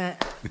ridge. I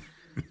went,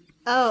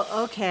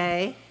 oh,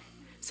 okay.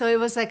 So it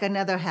was like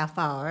another half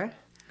hour,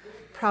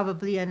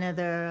 probably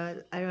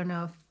another,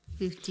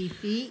 50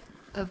 feet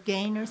of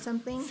gain or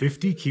something.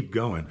 50? Keep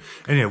going.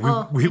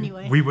 Anyway,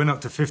 Anyway. we went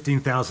up to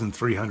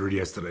 15,300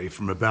 yesterday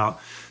from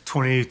about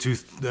 20 to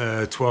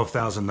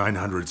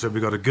 12,900. So we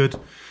got a good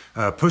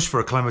push for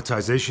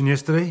acclimatization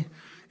yesterday.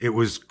 It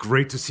was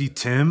great to see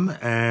Tim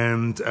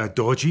and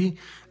Dodgy,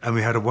 and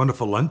we had a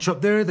wonderful lunch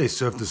up there. They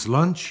served us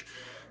lunch.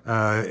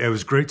 It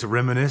was great to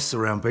reminisce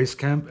around base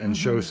camp and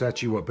show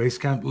Sachi what base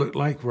camp looked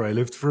like, where I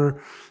lived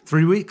for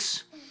 3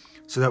 weeks.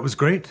 So that was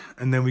great.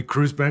 And then we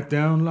cruised back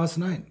down last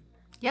night.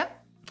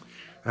 Yep.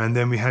 And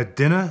then we had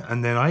dinner,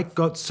 and then I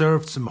got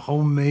served some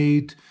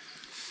homemade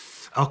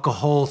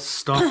alcohol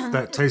stuff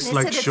that tastes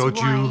like shoju.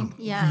 Wine.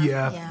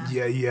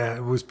 Yeah.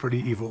 It was pretty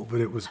evil,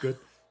 but it was good.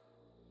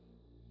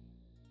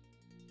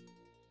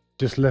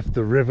 Just left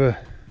the river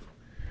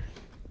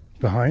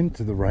behind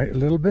to the right a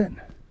little bit.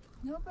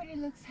 Nobody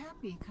looks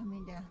happy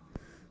coming down.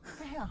 What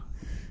the hell?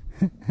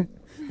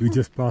 We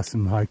just passed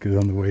some hikers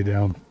on the way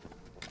down.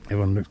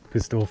 Everyone looks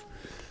pissed off.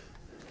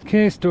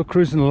 Okay, still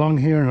cruising along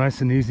here,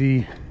 nice and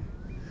easy.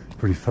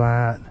 Pretty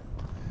flat.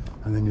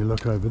 And then you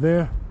look over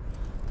there.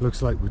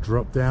 Looks like we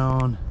dropped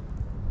down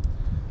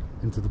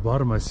into the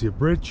bottom. I see a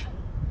bridge.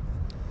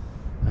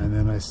 And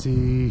then I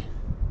see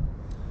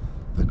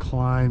the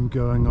climb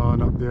going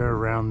on up there,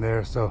 around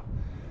there. So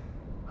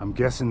I'm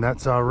guessing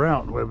that's our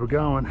route where we're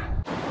going.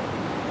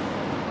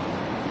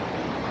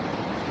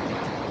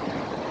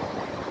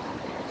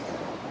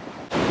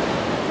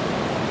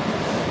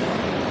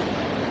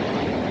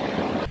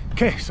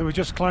 Okay, so we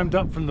just climbed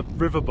up from the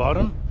river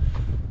bottom,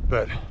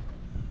 but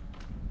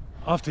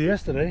after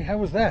yesterday, how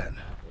was that?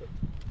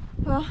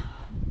 Well,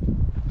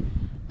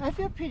 I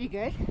feel pretty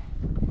good.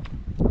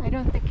 I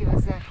don't think it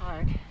was that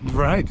hard.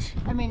 Right.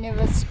 I mean, it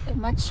was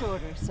much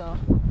shorter, so.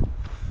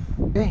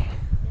 Okay,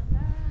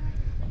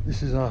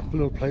 this is our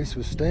little place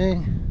we're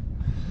staying,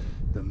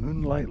 the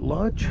Moonlight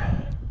Lodge.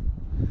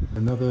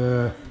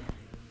 Another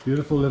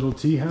beautiful little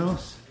tea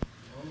house.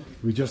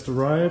 We just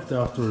arrived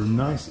after a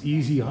nice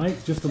easy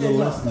hike, just a little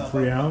less than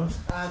 3 hours.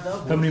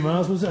 How many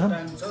miles was it,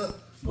 huh?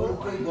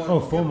 Oh,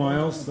 4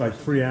 miles, like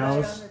 3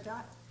 hours.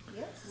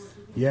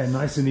 Yeah,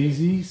 nice and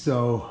easy.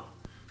 So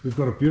we've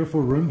got a beautiful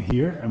room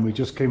here, and we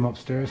just came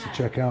upstairs to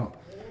check out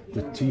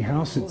the tea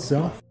house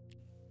itself.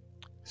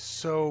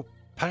 So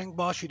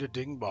Pangboche to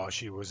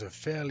Dingboche was a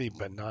fairly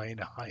benign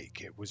hike.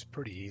 It was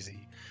pretty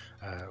easy.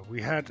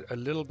 We had a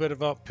little bit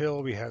of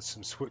uphill. We had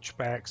some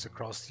switchbacks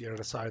across the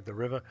other side of the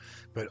river,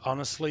 but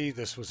honestly,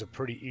 this was a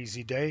pretty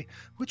easy day,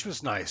 which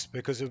was nice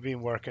because we've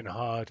been working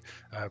hard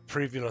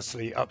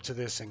previously up to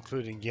this,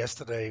 including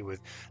yesterday with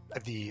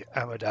the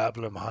Ama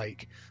Dablam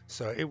hike.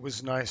 So it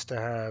was nice to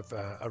have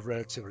a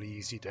relatively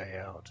easy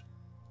day out.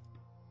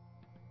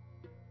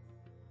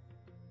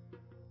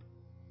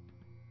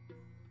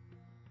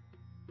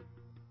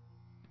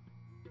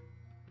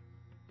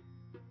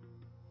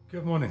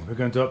 Good morning. We're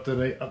going to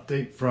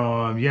update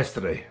from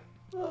yesterday.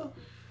 Oh,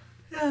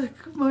 yeah,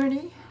 good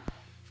morning.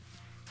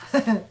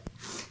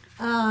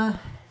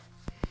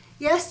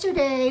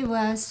 Yesterday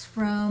was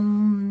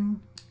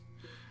from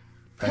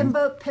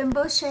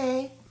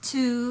Pangboche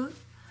to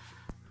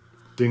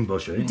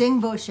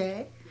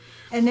Dingboche,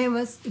 and it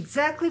was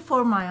exactly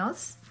 4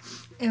 miles.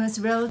 It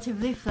was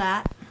relatively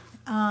flat.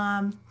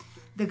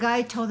 The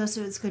guide told us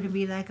it was going to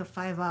be like a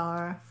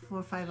 4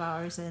 or 5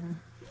 hours, and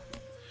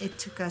it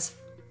took us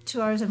 2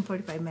 hours and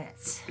 45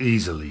 minutes.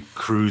 Easily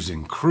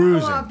cruising.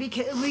 Well,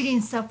 because we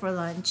didn't stop for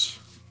lunch.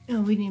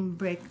 We didn't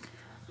break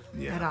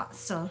at all.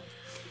 So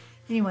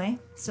anyway,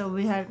 so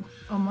we had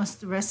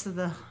almost the rest of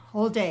the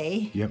whole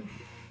day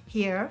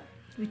here.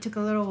 We took a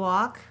little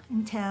walk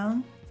in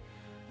town.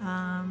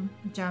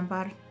 John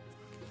bought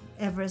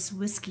Everest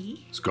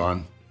whiskey. It's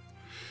gone.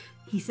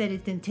 He said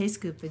it didn't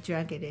taste good, but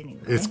drank it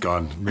anyway. It's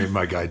gone. Me and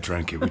my guy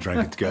drank it. We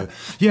drank it together.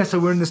 Yeah, so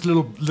we're in this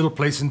little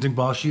place in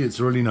Dingboche. It's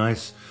really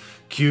nice.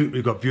 Cute.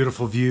 We've got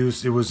beautiful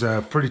views. It was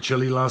pretty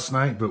chilly last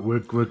night, but we're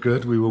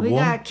good. We were warm. We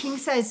got a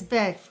king-size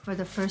bed for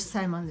the first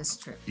time on this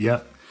trip.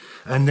 Yeah.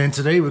 And then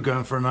today we're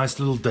going for a nice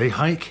little day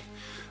hike.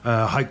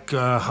 Hike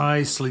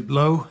high, sleep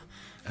low.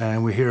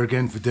 And we're here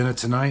again for dinner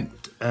tonight.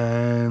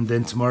 And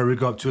then tomorrow we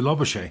go up to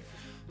Lobuche.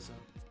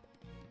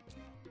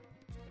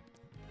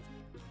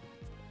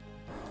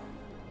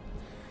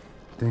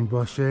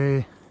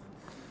 Dingboche,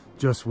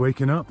 just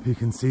waking up. You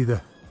can see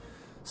the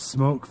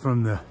smoke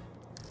from the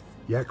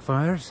yak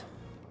fires.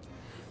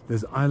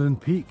 There's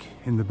Island Peak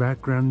in the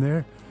background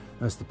there.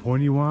 That's the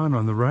pointy one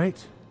on the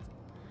right.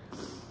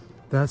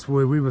 That's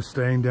where we were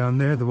staying down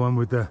there, the one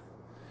with the,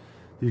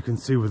 you can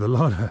see with a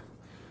lot of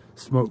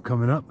smoke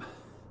coming up.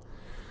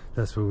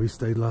 That's where we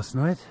stayed last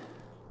night.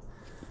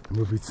 And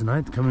we'll be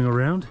tonight coming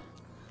around.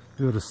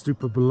 We've got a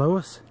stupa below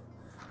us.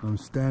 I'm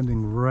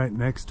standing right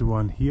next to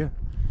one here.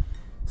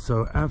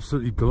 So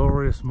absolutely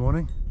glorious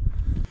morning.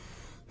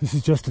 This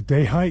is just a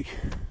day hike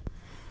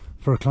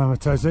for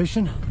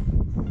acclimatization,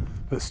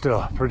 but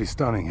still pretty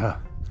stunning, huh?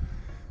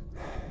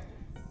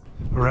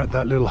 We're at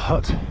that little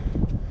hut,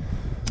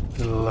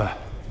 little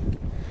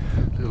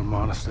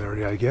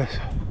monastery, I guess.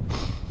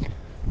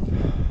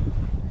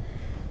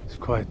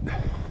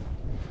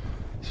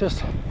 It's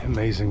just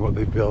amazing what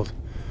they build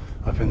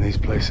up in these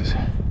places.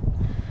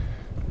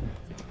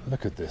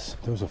 Look at this.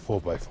 Those are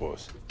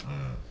 4x4s.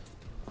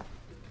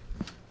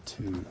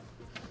 2,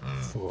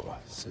 4,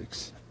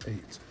 6,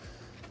 8,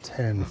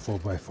 10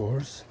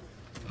 4x4s.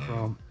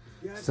 from.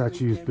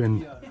 Sachi's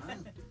been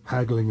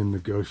haggling and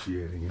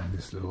negotiating in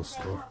this little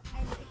store.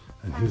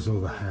 And here's all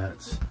the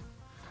hats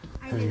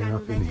hanging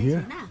up in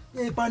here.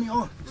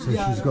 So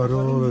she's got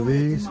all of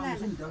these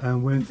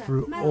and went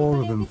through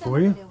all of them for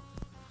you.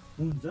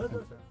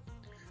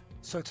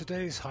 So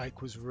today's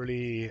hike was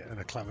really an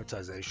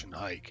acclimatization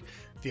hike.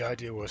 The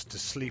idea was to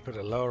sleep at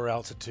a lower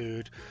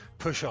altitude,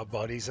 push our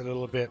bodies a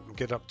little bit and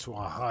get up to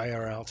a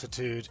higher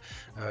altitude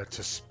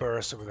to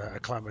spur some of that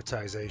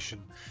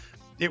acclimatization.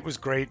 It was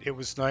great. It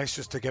was nice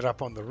just to get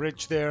up on the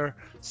ridge there,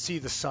 see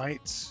the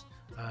sights,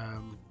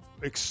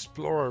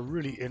 explore a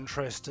really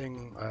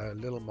interesting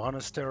little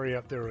monastery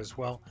up there as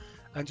well,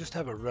 and just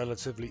have a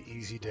relatively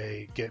easy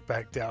day, get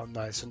back down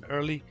nice and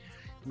early,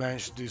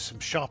 manage to do some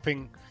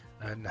shopping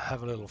and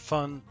have a little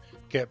fun,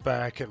 get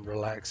back and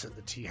relax at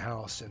the tea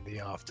house in the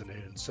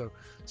afternoon. So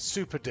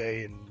super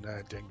day in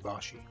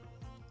Dingboche.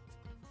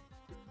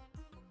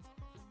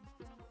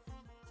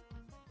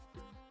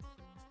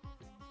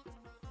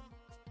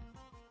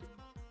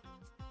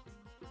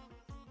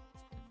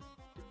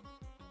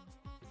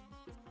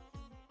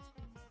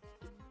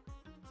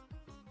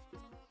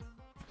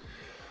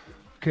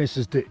 Okay,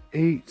 so it's day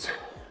 8.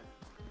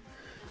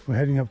 We're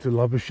heading up to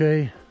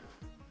Lobuche.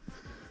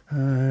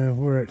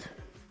 We're at,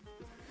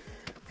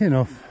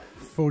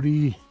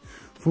 14.5,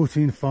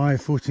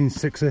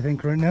 14.6 I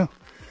think right now.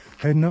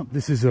 Heading up.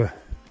 This is the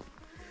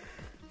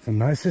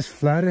nicest,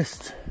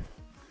 flattest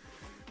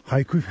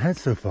hike we've had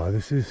so far.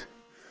 This is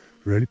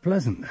really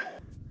pleasant.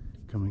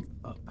 Coming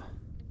up,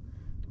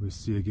 we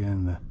see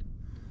again the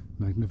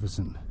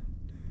magnificent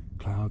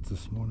clouds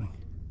this morning.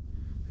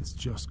 It's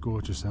just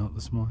gorgeous out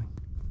this morning.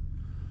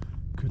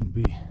 Couldn't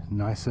be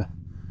nicer.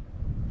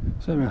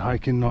 So I've been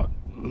hiking not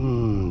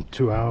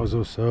 2 hours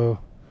or so.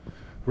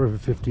 We're over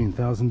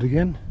 15,000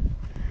 again.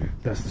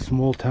 That's the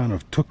small town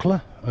of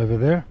Lukla over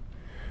there.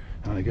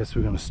 And I guess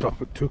we're going to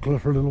stop at Lukla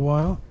for a little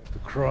while.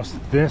 Across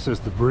this is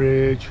the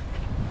bridge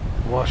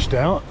washed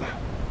out.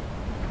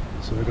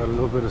 So we've got a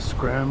little bit of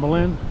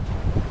scrambling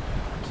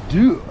to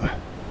do.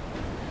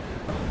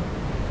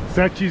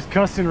 Sachi's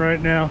cussing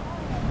right now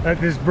at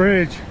this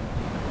bridge.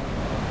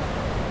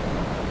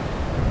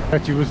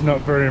 Sachi was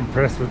not very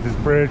impressed with this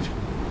bridge.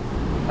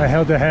 I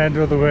held her hand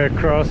all the way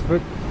across, but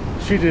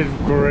she did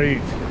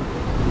great.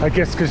 I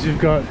guess because you've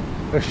got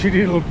a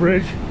shitty little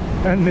bridge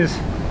and this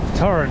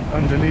torrent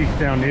underneath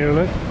down here,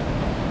 look.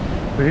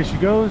 But here she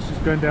goes,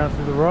 just going down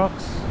through the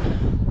rocks.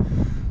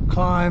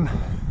 Climb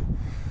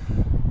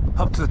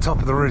up to the top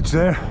of the ridge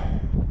there.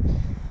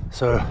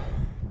 So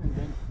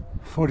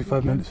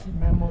 45 minutes.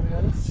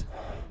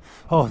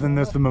 Oh, then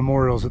there's the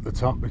memorials at the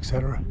top,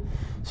 etc.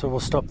 So we'll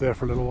stop there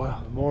for a little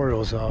while.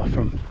 Memorials are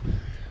from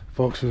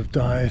folks who have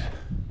died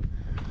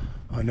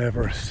on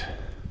Everest.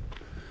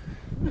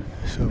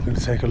 So we're going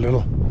to take a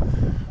little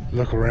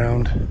look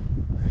around.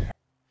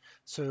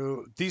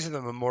 So these are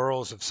the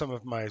memorials of some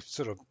of my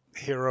sort of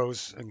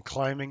heroes in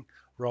climbing.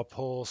 Rob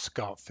Hall,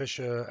 Scott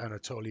Fisher,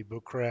 Anatoly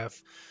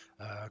Bukrev.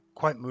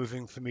 Quite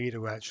moving for me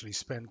to actually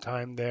spend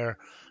time there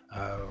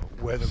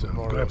where the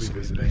memorials have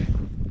been laid.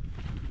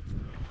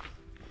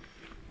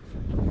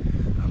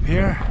 Up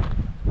here,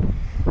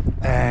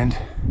 and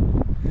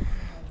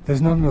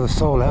there's not another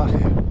soul out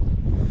here.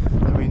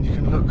 I mean, you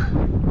can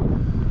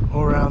look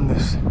all around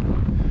this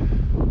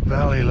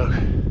valley, look,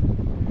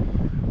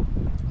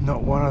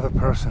 not one other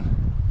person.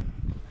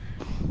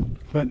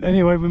 But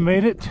anyway, we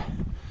made it.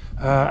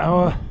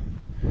 Our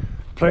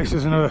place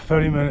is another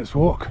 30 minutes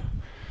walk,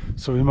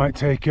 so we might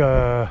take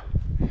a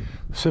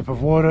sip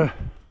of water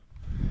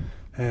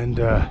and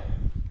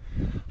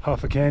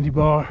half a candy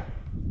bar.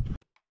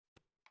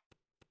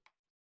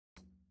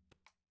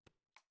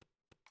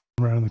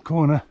 Around the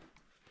corner,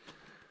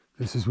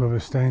 this is where we're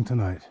staying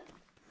tonight.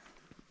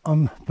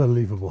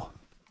 Unbelievable.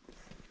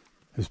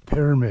 This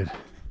pyramid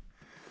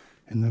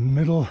in the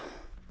middle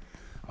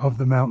of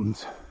the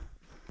mountains.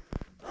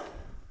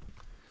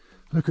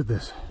 Look at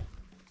this.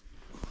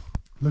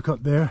 Look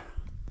up there.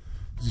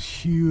 There's a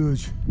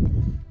huge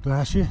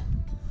glacier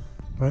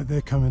right there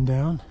coming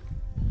down,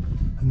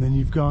 and then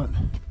you've got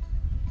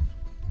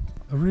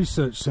a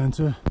research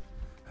center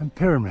and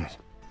pyramid.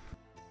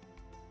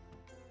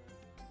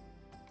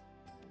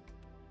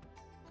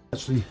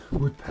 Actually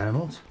wood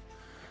paneled,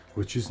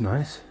 which is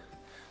nice.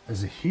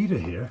 There's a heater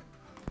here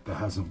that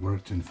hasn't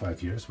worked in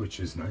 5 years, which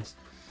is nice.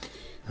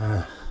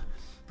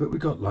 But we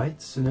got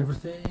lights and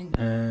everything,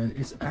 and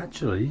it's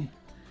actually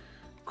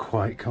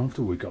quite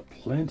comfortable. We got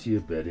plenty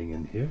of bedding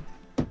in here.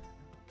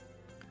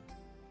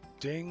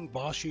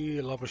 Dingboche,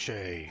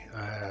 Lobuche,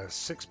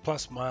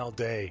 6+ mile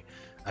day.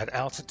 At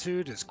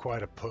altitude, it's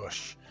quite a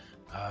push.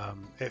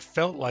 It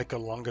felt like a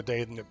longer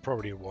day than it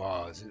probably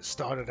was. It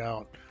started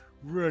out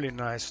really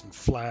nice and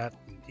flat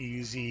and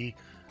easy,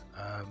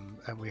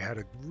 and we had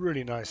a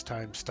really nice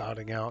time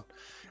starting out.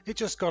 It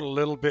just got a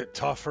little bit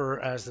tougher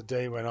as the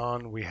day went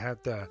on. We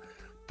had the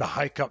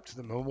hike up to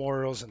the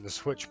memorials and the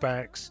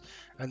switchbacks,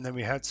 and then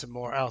we had some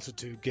more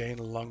altitude gain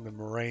along the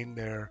moraine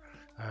there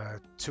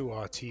to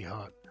our tea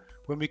hut,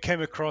 when we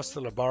came across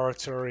the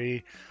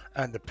laboratory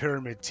and the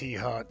pyramid tea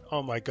hut,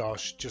 oh my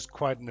gosh, just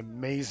quite an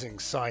amazing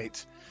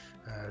sight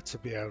to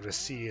be able to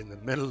see in the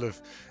middle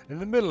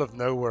of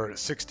nowhere at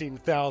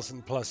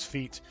 16,000 plus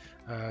feet,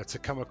 to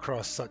come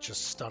across such a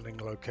stunning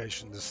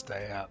location to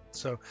stay at.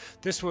 So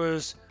this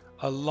was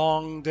a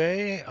long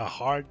day, a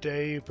hard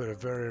day, but a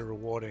very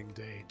rewarding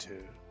day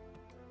too.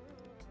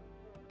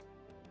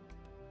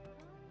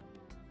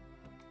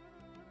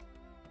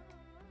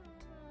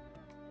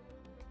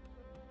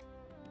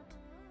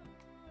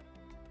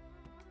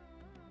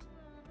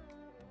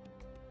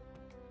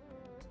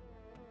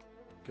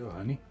 Go,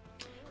 honey.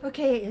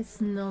 Okay,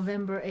 it's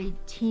November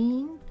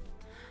 18th.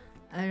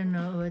 I don't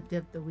know what day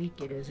of the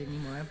week it is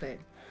anymore, but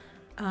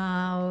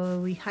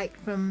we hiked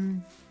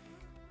from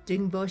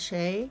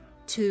Dingboche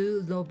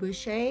to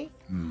Lobuche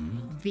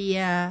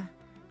via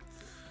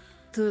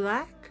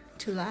Tulak,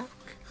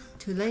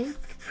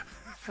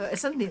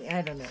 something,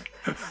 I don't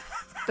know.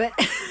 But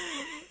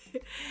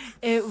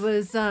it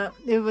was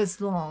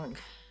long.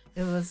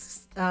 It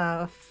was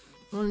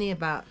only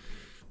about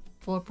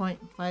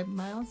 4.5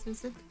 miles,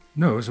 is it?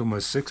 No, it's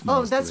almost 6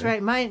 miles. Oh, that's today.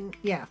 right. Mine,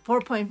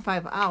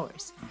 4.5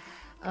 hours.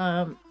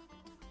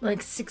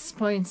 Like 6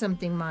 point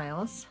something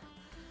miles.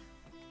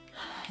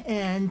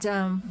 And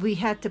we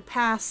had to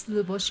pass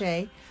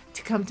Lobuche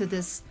to come to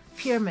this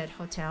pyramid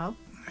hotel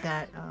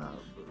that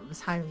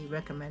was highly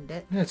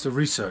recommended. Yeah, it's a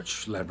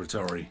research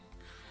laboratory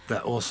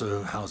that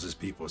also houses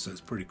people, so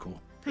it's pretty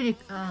cool. Pretty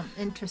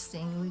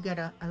interesting. We got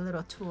a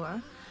little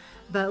tour.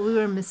 But we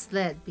were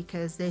misled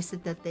because they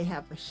said that they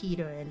have a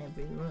heater in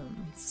every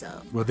room.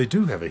 So Well, they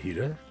do have a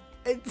heater.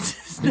 It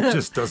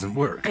just doesn't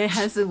work. It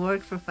hasn't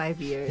worked for 5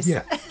 years.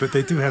 Yeah, but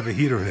they do have a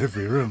heater in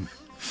every room.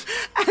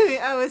 I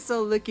mean, I was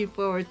so looking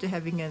forward to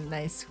having a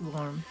nice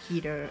warm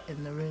heater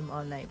in the room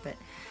all night, but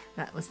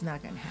that was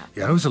not going to happen.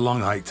 Yeah, it was a long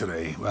hike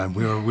today.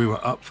 We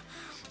were up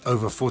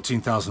over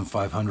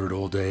 14,500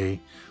 all day.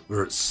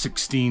 We're at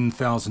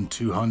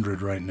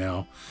 16,200 right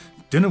now.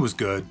 Dinner was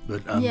good,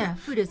 but yeah,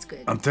 food is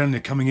good. I'm telling you,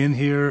 coming in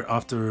here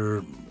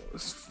after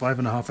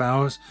 5.5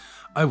 hours,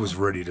 I was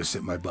ready to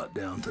sit my butt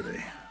down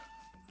today.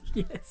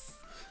 Yes.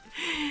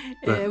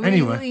 But we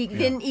anyway,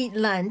 didn't eat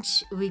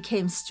lunch. We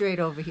came straight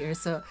over here,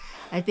 so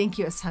I think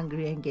he was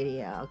hungry and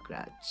getting all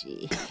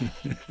grouchy.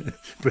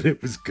 But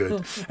it was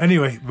good.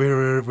 Anyway,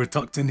 we're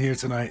tucked in here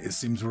tonight. It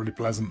seems really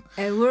pleasant.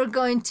 And we're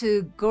going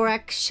to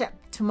Gorak Shep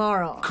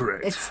tomorrow.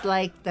 Correct. It's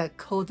like the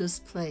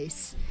coldest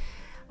place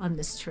on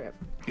this trip.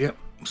 Yep.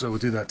 So we'll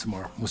do that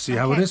tomorrow. We'll see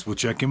how it is. We'll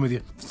check in with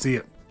you. See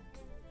ya.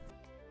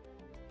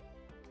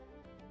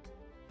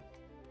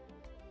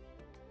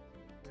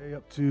 Okay,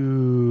 up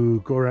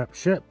to Gorak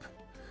Shep.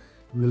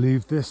 We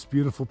leave this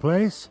beautiful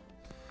place.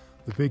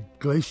 The big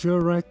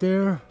glacier right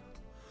there.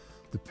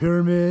 The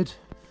pyramid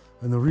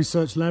and the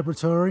research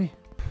laboratory.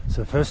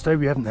 So first day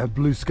we haven't had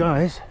blue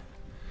skies,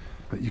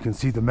 but you can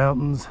see the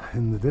mountains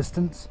in the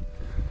distance.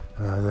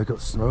 They've got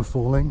snow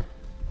falling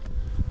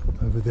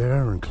over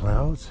there and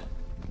clouds.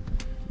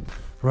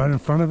 Right in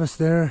front of us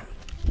there,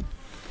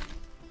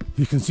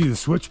 you can see the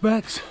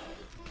switchbacks.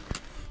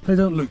 They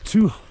don't look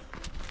too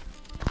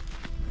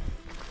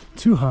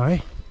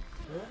high.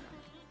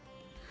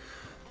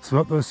 So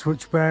up those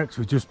switchbacks,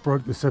 we just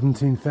broke the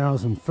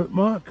 17,000 foot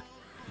mark.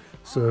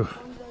 So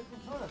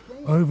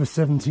over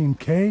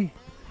 17K.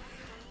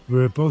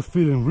 We're both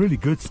feeling really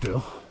good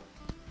still.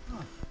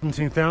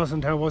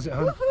 17,000, how was it,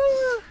 hon?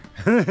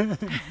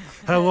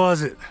 How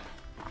was it?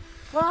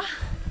 Well,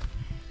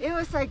 it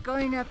was like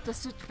going up the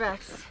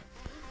switchbacks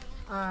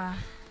of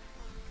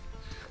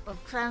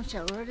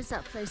Clamshell. What is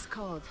that place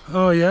called?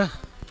 Oh yeah?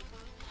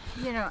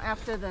 You know,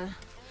 after the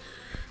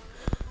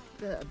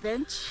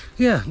bench.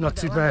 Yeah, not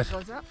too That one bad. that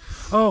goes up.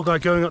 Oh,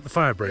 like going up the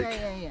fire break.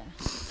 Yeah.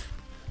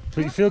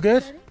 But you feel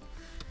good?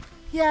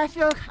 Yeah,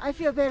 I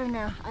feel better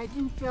now. I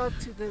didn't feel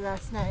too good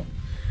last night,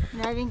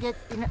 and I didn't get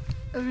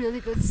a really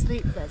good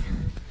sleep, but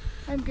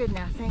I'm good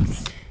now.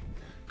 Thanks.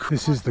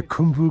 This is the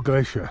Kyanjuma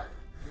Glacier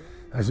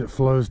as it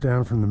flows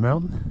down from the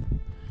mountain.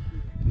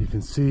 You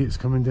can see it's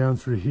coming down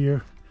through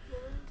here,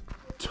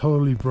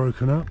 totally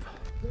broken up.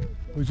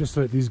 We just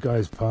let these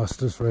guys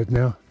past us right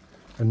now,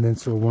 and then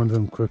saw one of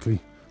them quickly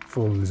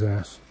fall on his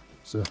ass.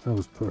 So that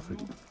was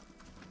perfect.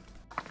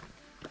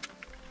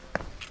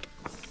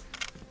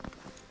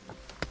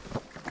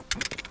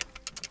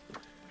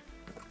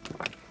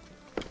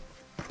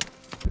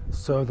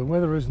 So the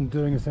weather isn't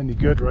doing us any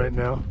good right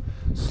now.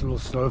 Just little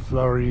snow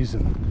flurries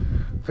and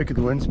I think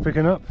the wind's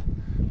picking up.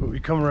 But we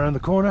come around the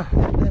corner.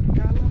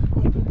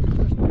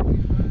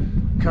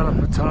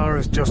 Kalapatthar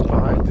is just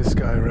behind this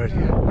guy right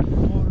here.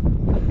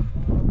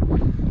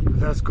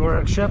 That's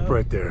Gorak Shep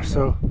right there.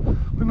 So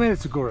we made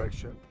it to Gorak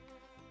Shep.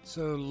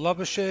 So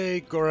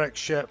Lobuche, Gorak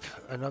Shep,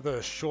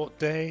 another short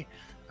day.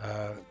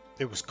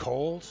 It was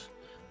cold.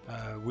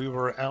 We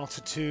were at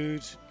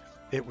altitude.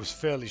 It was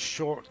fairly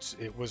short.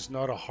 It was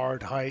not a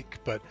hard hike,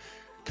 but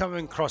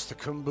coming across the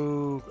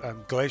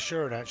Kyanjuma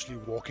glacier and actually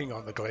walking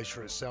on the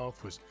glacier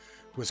itself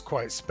was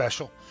quite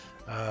special.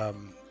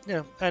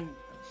 And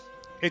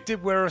It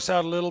did wear us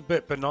out a little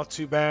bit, but not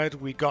too bad.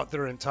 We got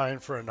there in time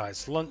for a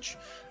nice lunch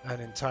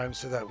and in time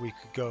so that we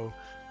could go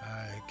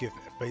give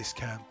base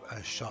camp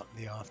a shot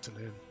in the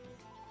afternoon.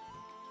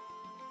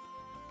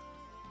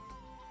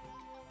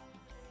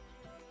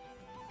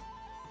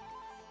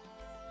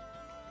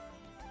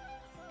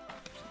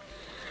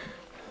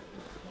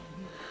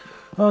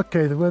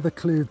 Okay, the weather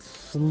cleared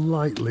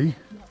slightly.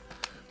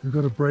 We've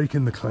got a break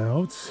in the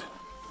clouds.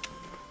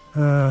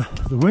 The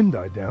wind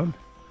died down,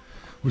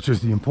 which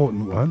is the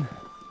important one.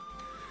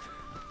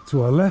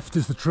 To our left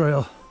is the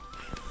trail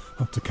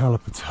up to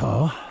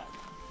Kalapatthar.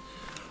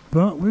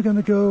 But we're going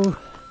to go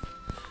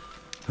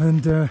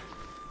and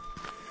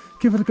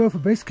give it a go for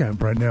base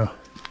camp right now.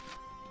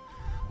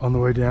 On the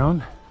way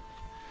down,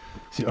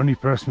 it's the only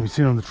person we've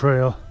seen on the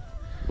trail,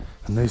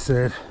 and they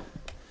said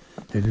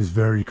it is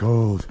very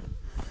cold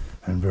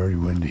and very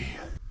windy.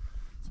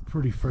 It's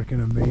pretty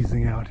freaking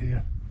amazing out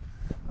here.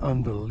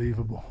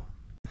 Unbelievable.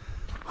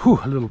 Whew,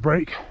 a little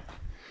break.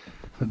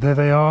 But there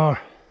they are.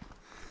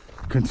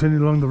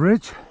 Continue along the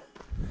ridge.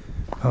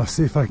 I'll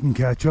see if I can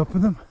catch up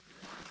with them.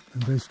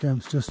 And base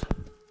camp's just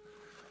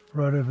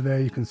right over there.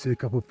 You can see a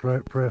couple of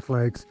prayer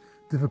flags.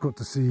 Difficult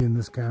to see in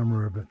this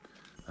camera, but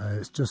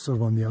it's just sort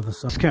of on the other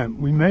side. Base camp,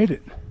 we made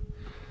it.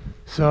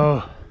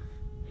 So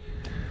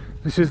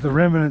this is the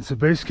remnants of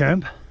base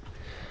camp,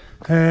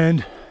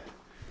 and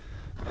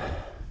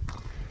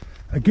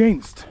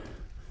against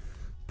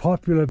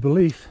popular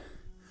belief,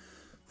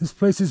 this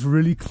place is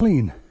really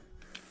clean.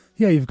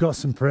 Yeah, you've got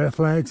some prayer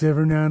flags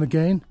every now and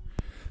again,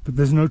 but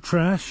there's no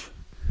trash,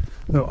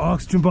 no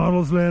oxygen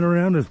bottles laying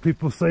around as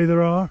people say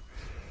there are.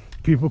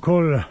 People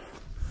call it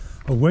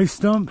a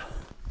waste dump.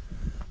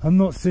 I'm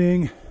not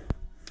seeing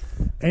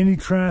any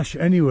trash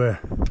anywhere,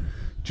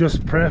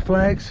 just prayer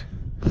flags.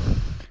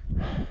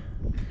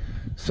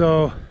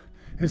 So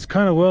it's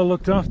kind of well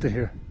looked after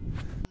here.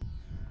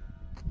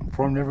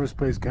 From Everest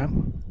Base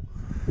Camp.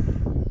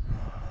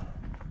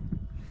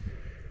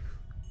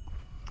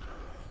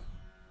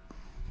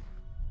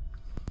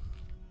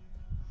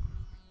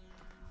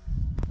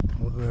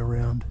 All the way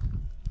around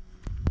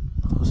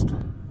past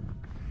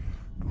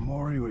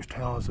Mori, which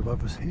towers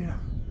above us here.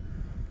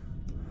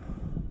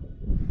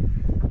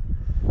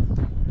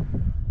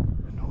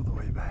 And all the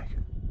way back.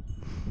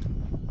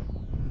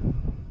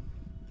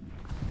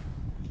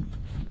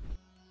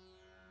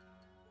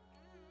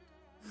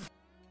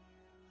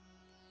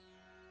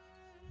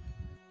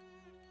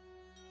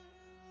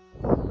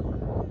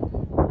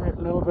 A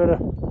little bit of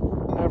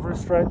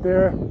Everest right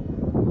there.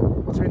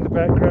 Between the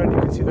background,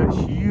 you can see that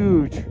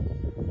huge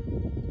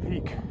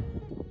peak.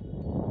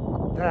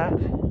 That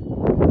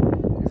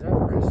is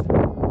Everest.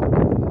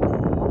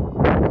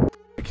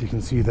 You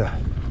can see the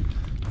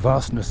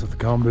vastness of the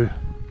Kyanjuma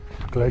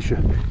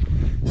glacier.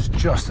 It's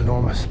just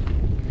enormous.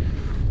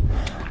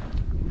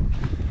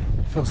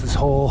 It fills this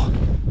whole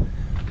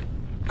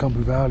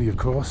Kyanjuma Valley, of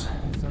course.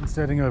 Sun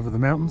setting over the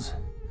mountains,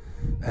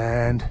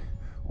 and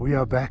we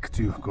are back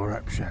to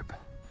Gorak Shep.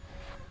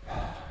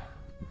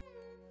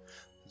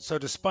 So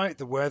despite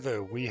the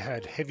weather, we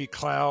had heavy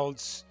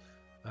clouds,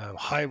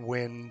 high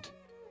wind.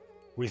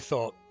 We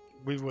thought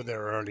we were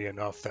there early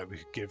enough that we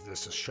could give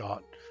this a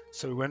shot.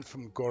 So we went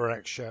from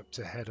Gorak Shep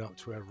to head up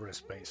to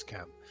Everest Base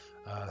Camp.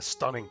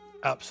 Stunning,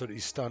 absolutely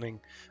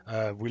stunning.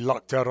 We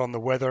lucked out on the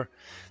weather.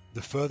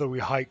 The further we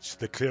hiked,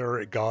 the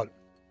clearer it got.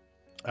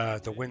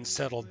 The wind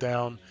settled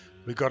down.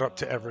 We got up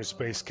to Everest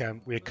Base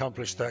Camp. We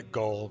accomplished that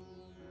goal.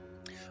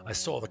 I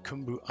saw the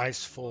Khumbu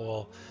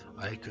icefall.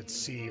 I could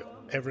see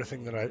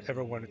everything that I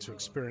ever wanted to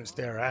experience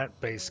there at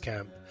base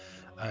camp.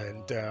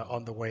 And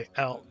on the way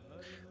out,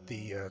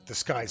 the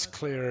skies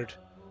cleared.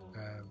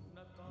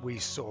 We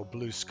saw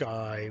blue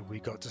sky. We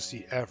got to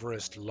see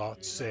Everest,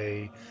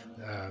 Lhotse,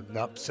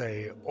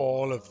 Nuptse,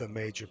 all of the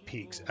major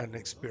peaks, and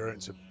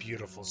experience a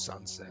beautiful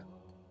sunset.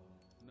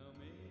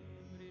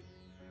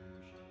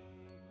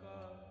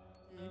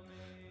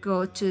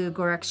 Go to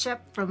Gorak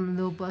Shep from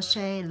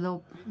Lobuche,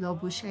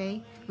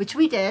 which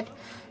we did.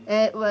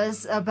 It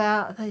was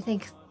about, I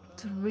think,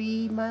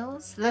 3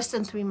 miles, less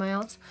than 3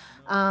 miles.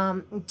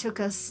 It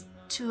took us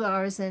 2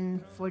 hours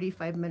and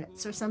 45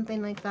 minutes or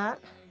something like that.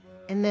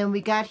 And then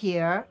we got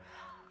here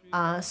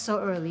so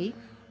early.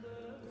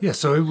 Yeah,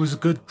 so it was a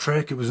good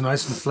trek. It was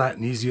nice and flat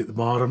and easy at the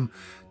bottom.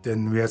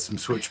 Then we had some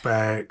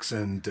switchbacks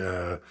and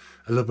a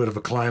little bit of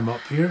a climb up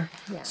here.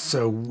 Yeah.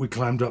 So we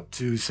climbed up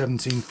to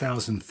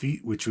 17,000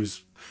 feet, which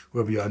was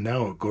where we are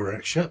now at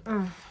Gorak Shep,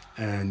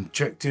 and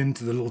checked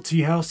into the little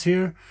tea house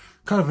here.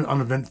 Kind of an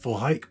uneventful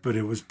hike, but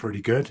it was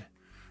pretty good.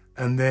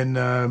 And then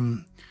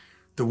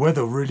the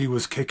weather really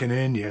was kicking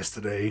in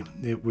yesterday.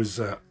 It was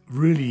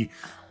really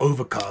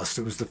overcast.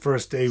 It was the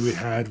first day we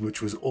had,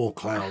 which was all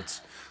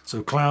clouds.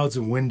 So clouds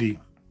and windy.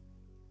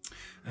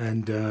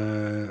 And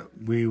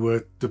we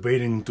were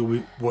debating,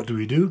 what do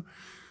we do?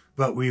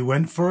 But we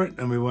went for it,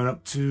 and we went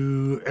up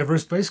to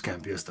Everest Base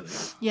Camp yesterday.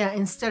 Yeah,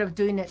 instead of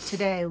doing it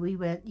today, we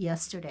went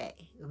yesterday,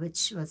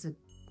 which was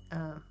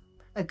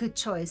a good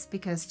choice,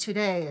 because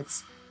today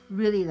it's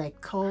really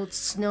like cold,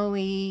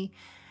 snowy,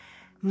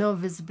 no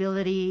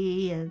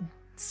visibility, and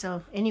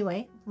So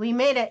anyway, we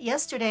made it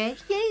yesterday.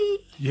 Yay!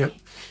 Yep.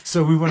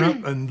 So we went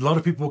up and a lot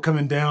of people were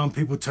coming down.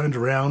 People turned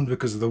around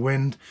because of the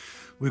wind.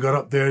 We got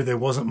up there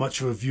wasn't much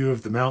of a view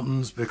of the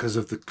mountains because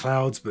of the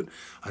clouds, but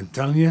I'm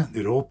telling you,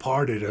 it all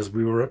parted as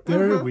we were up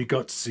there. We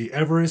got to see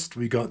Everest,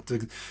 we got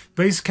to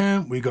base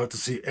camp, we got to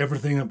see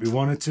everything that we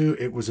wanted to.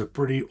 It was a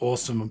pretty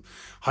awesome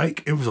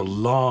hike. It was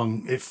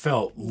it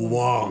felt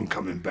long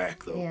coming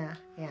back though. Yeah.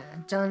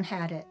 Jon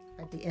had it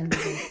at the end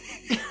of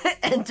it.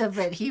 End of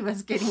it, he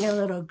was getting a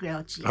little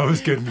grouchy. I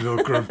was getting a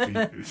little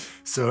grumpy.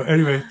 So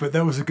anyway, but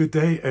that was a good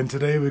day, and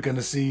today we're going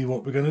to see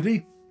what we're going to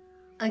do.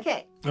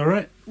 Okay. All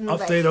right, Bye.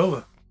 update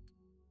over.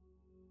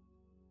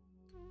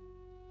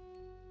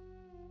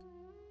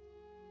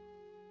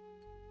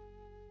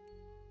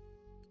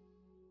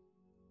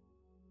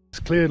 It's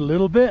cleared a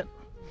little bit,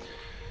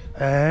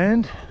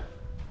 and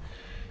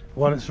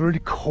while it's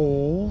really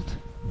cold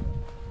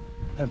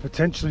and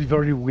potentially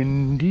very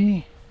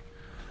windy,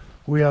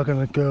 we are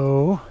going to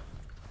go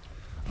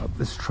up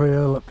this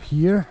trail up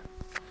here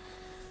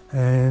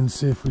and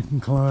see if we can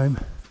climb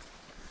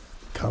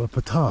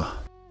Kalapatthar.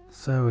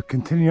 So we're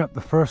continuing up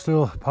the first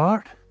little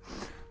part,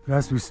 but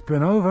as we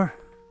spin over,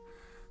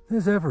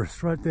 there's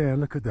Everest right there.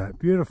 Look at that,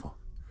 beautiful.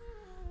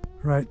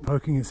 Right,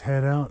 poking its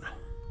head out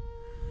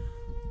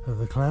of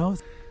the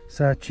clouds.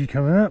 Sachi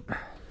coming up,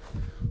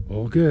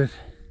 all good.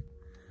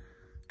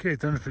 Okay,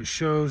 don't know if it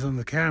shows on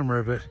the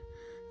camera, but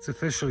it's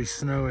officially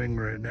snowing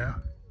right now.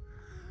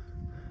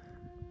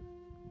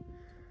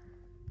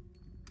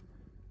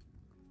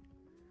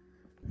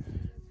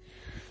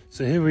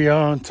 So here we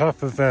are on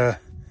top of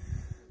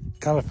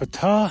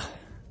Kalapatthar.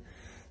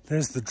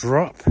 There's the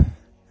drop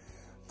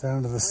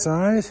down to the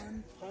side.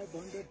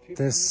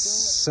 There's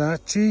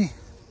Sachi.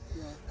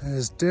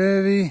 There's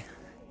Devi.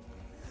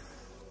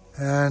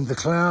 And the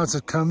clouds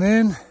have come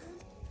in.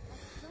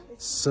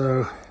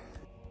 So.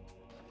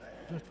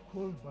 Just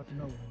cold, but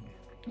no wind.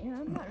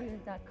 Yeah, I'm not really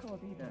that cold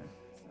either.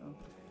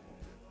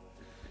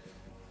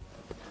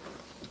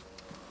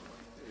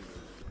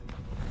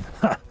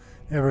 So.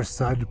 Everest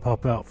decided to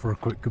pop out for a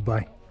quick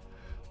goodbye.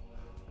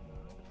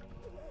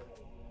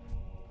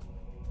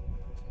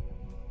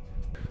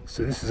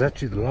 So this is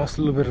actually the last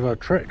little bit of our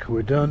trek.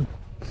 We're done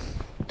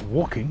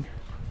walking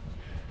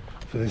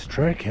for this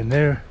trek, and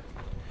there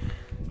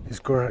is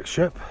Gorak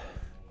Shep,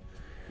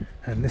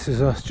 and this is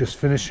us just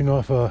finishing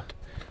off our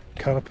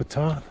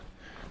Kalapatthar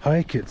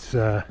hike. It's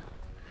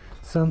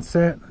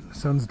sunset,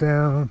 sun's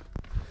down,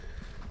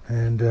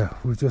 and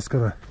we've just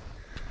got a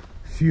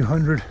few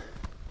hundred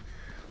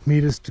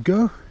meters to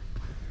go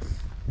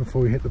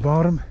before we hit the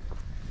bottom,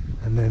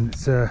 and then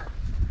it's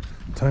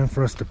time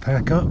for us to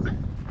pack up,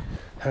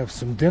 have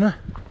some dinner.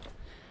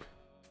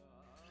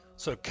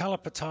 So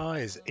Kalapatthar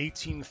is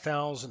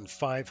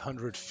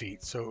 18,500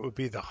 feet, so it would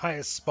be the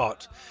highest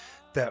spot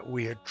that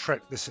we had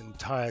trekked this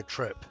entire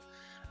trip.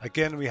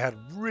 Again, we had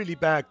really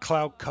bad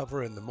cloud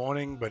cover in the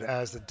morning, but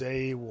as the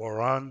day wore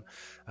on,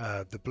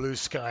 the blue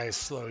skies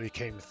slowly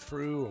came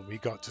through, and we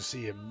got to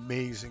see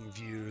amazing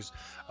views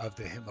of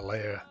the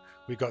Himalaya.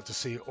 We got to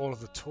see all of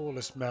the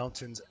tallest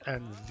mountains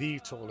and the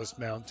tallest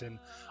mountain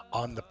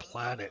on the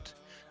planet.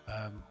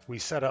 We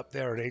set up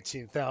there at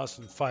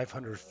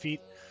 18,500 feet,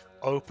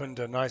 opened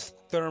a nice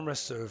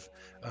thermos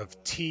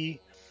of tea,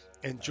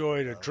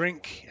 enjoyed a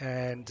drink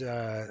and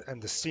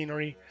the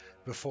scenery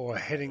before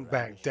heading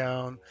back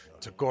down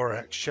to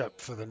Gorak Shep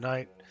for the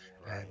night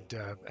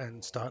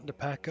and starting to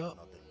pack up.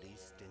 Not the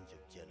least tinge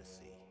of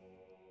jealousy,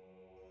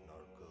 nor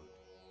good,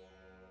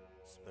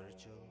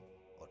 spiritual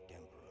or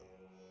temporal,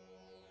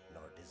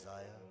 nor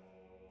desire,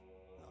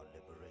 nor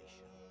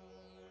liberation.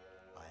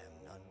 I am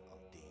none of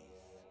these.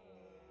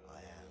 I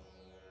am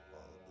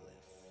all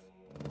bliss.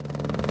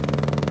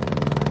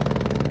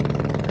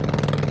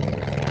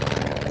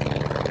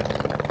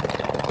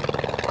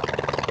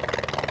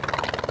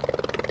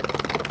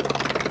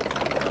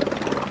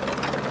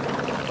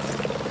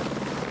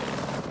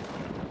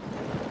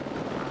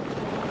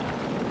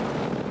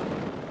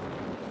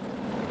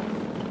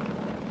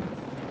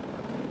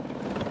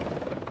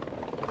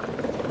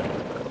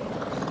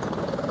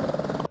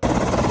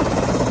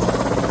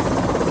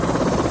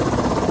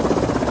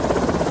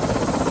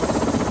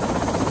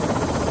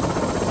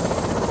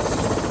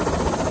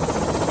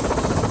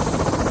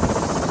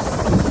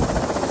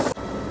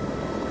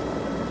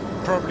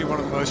 Probably one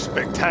of the most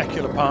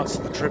spectacular parts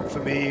of the trip for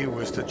me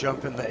was to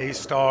jump in the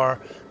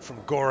A-Star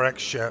from Gorak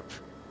Shep.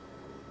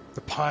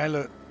 The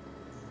pilot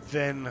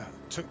then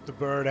took the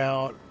bird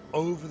out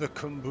over the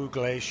Kyanjuma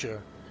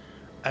glacier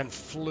and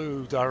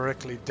flew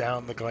directly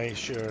down the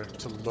glacier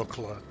to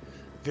Lukla.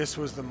 This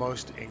was the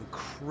most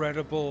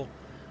incredible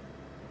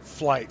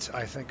flight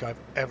I think I've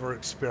ever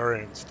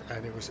experienced,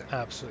 and it was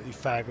absolutely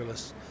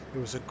fabulous. It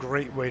was a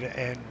great way to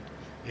end.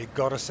 It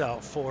got us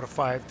out 4 to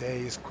 5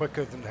 days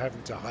quicker than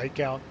having to hike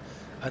out,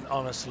 and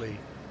honestly,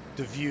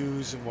 the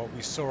views and what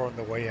we saw on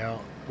the way out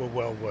were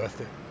well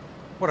worth it.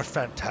 What a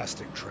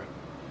fantastic trip.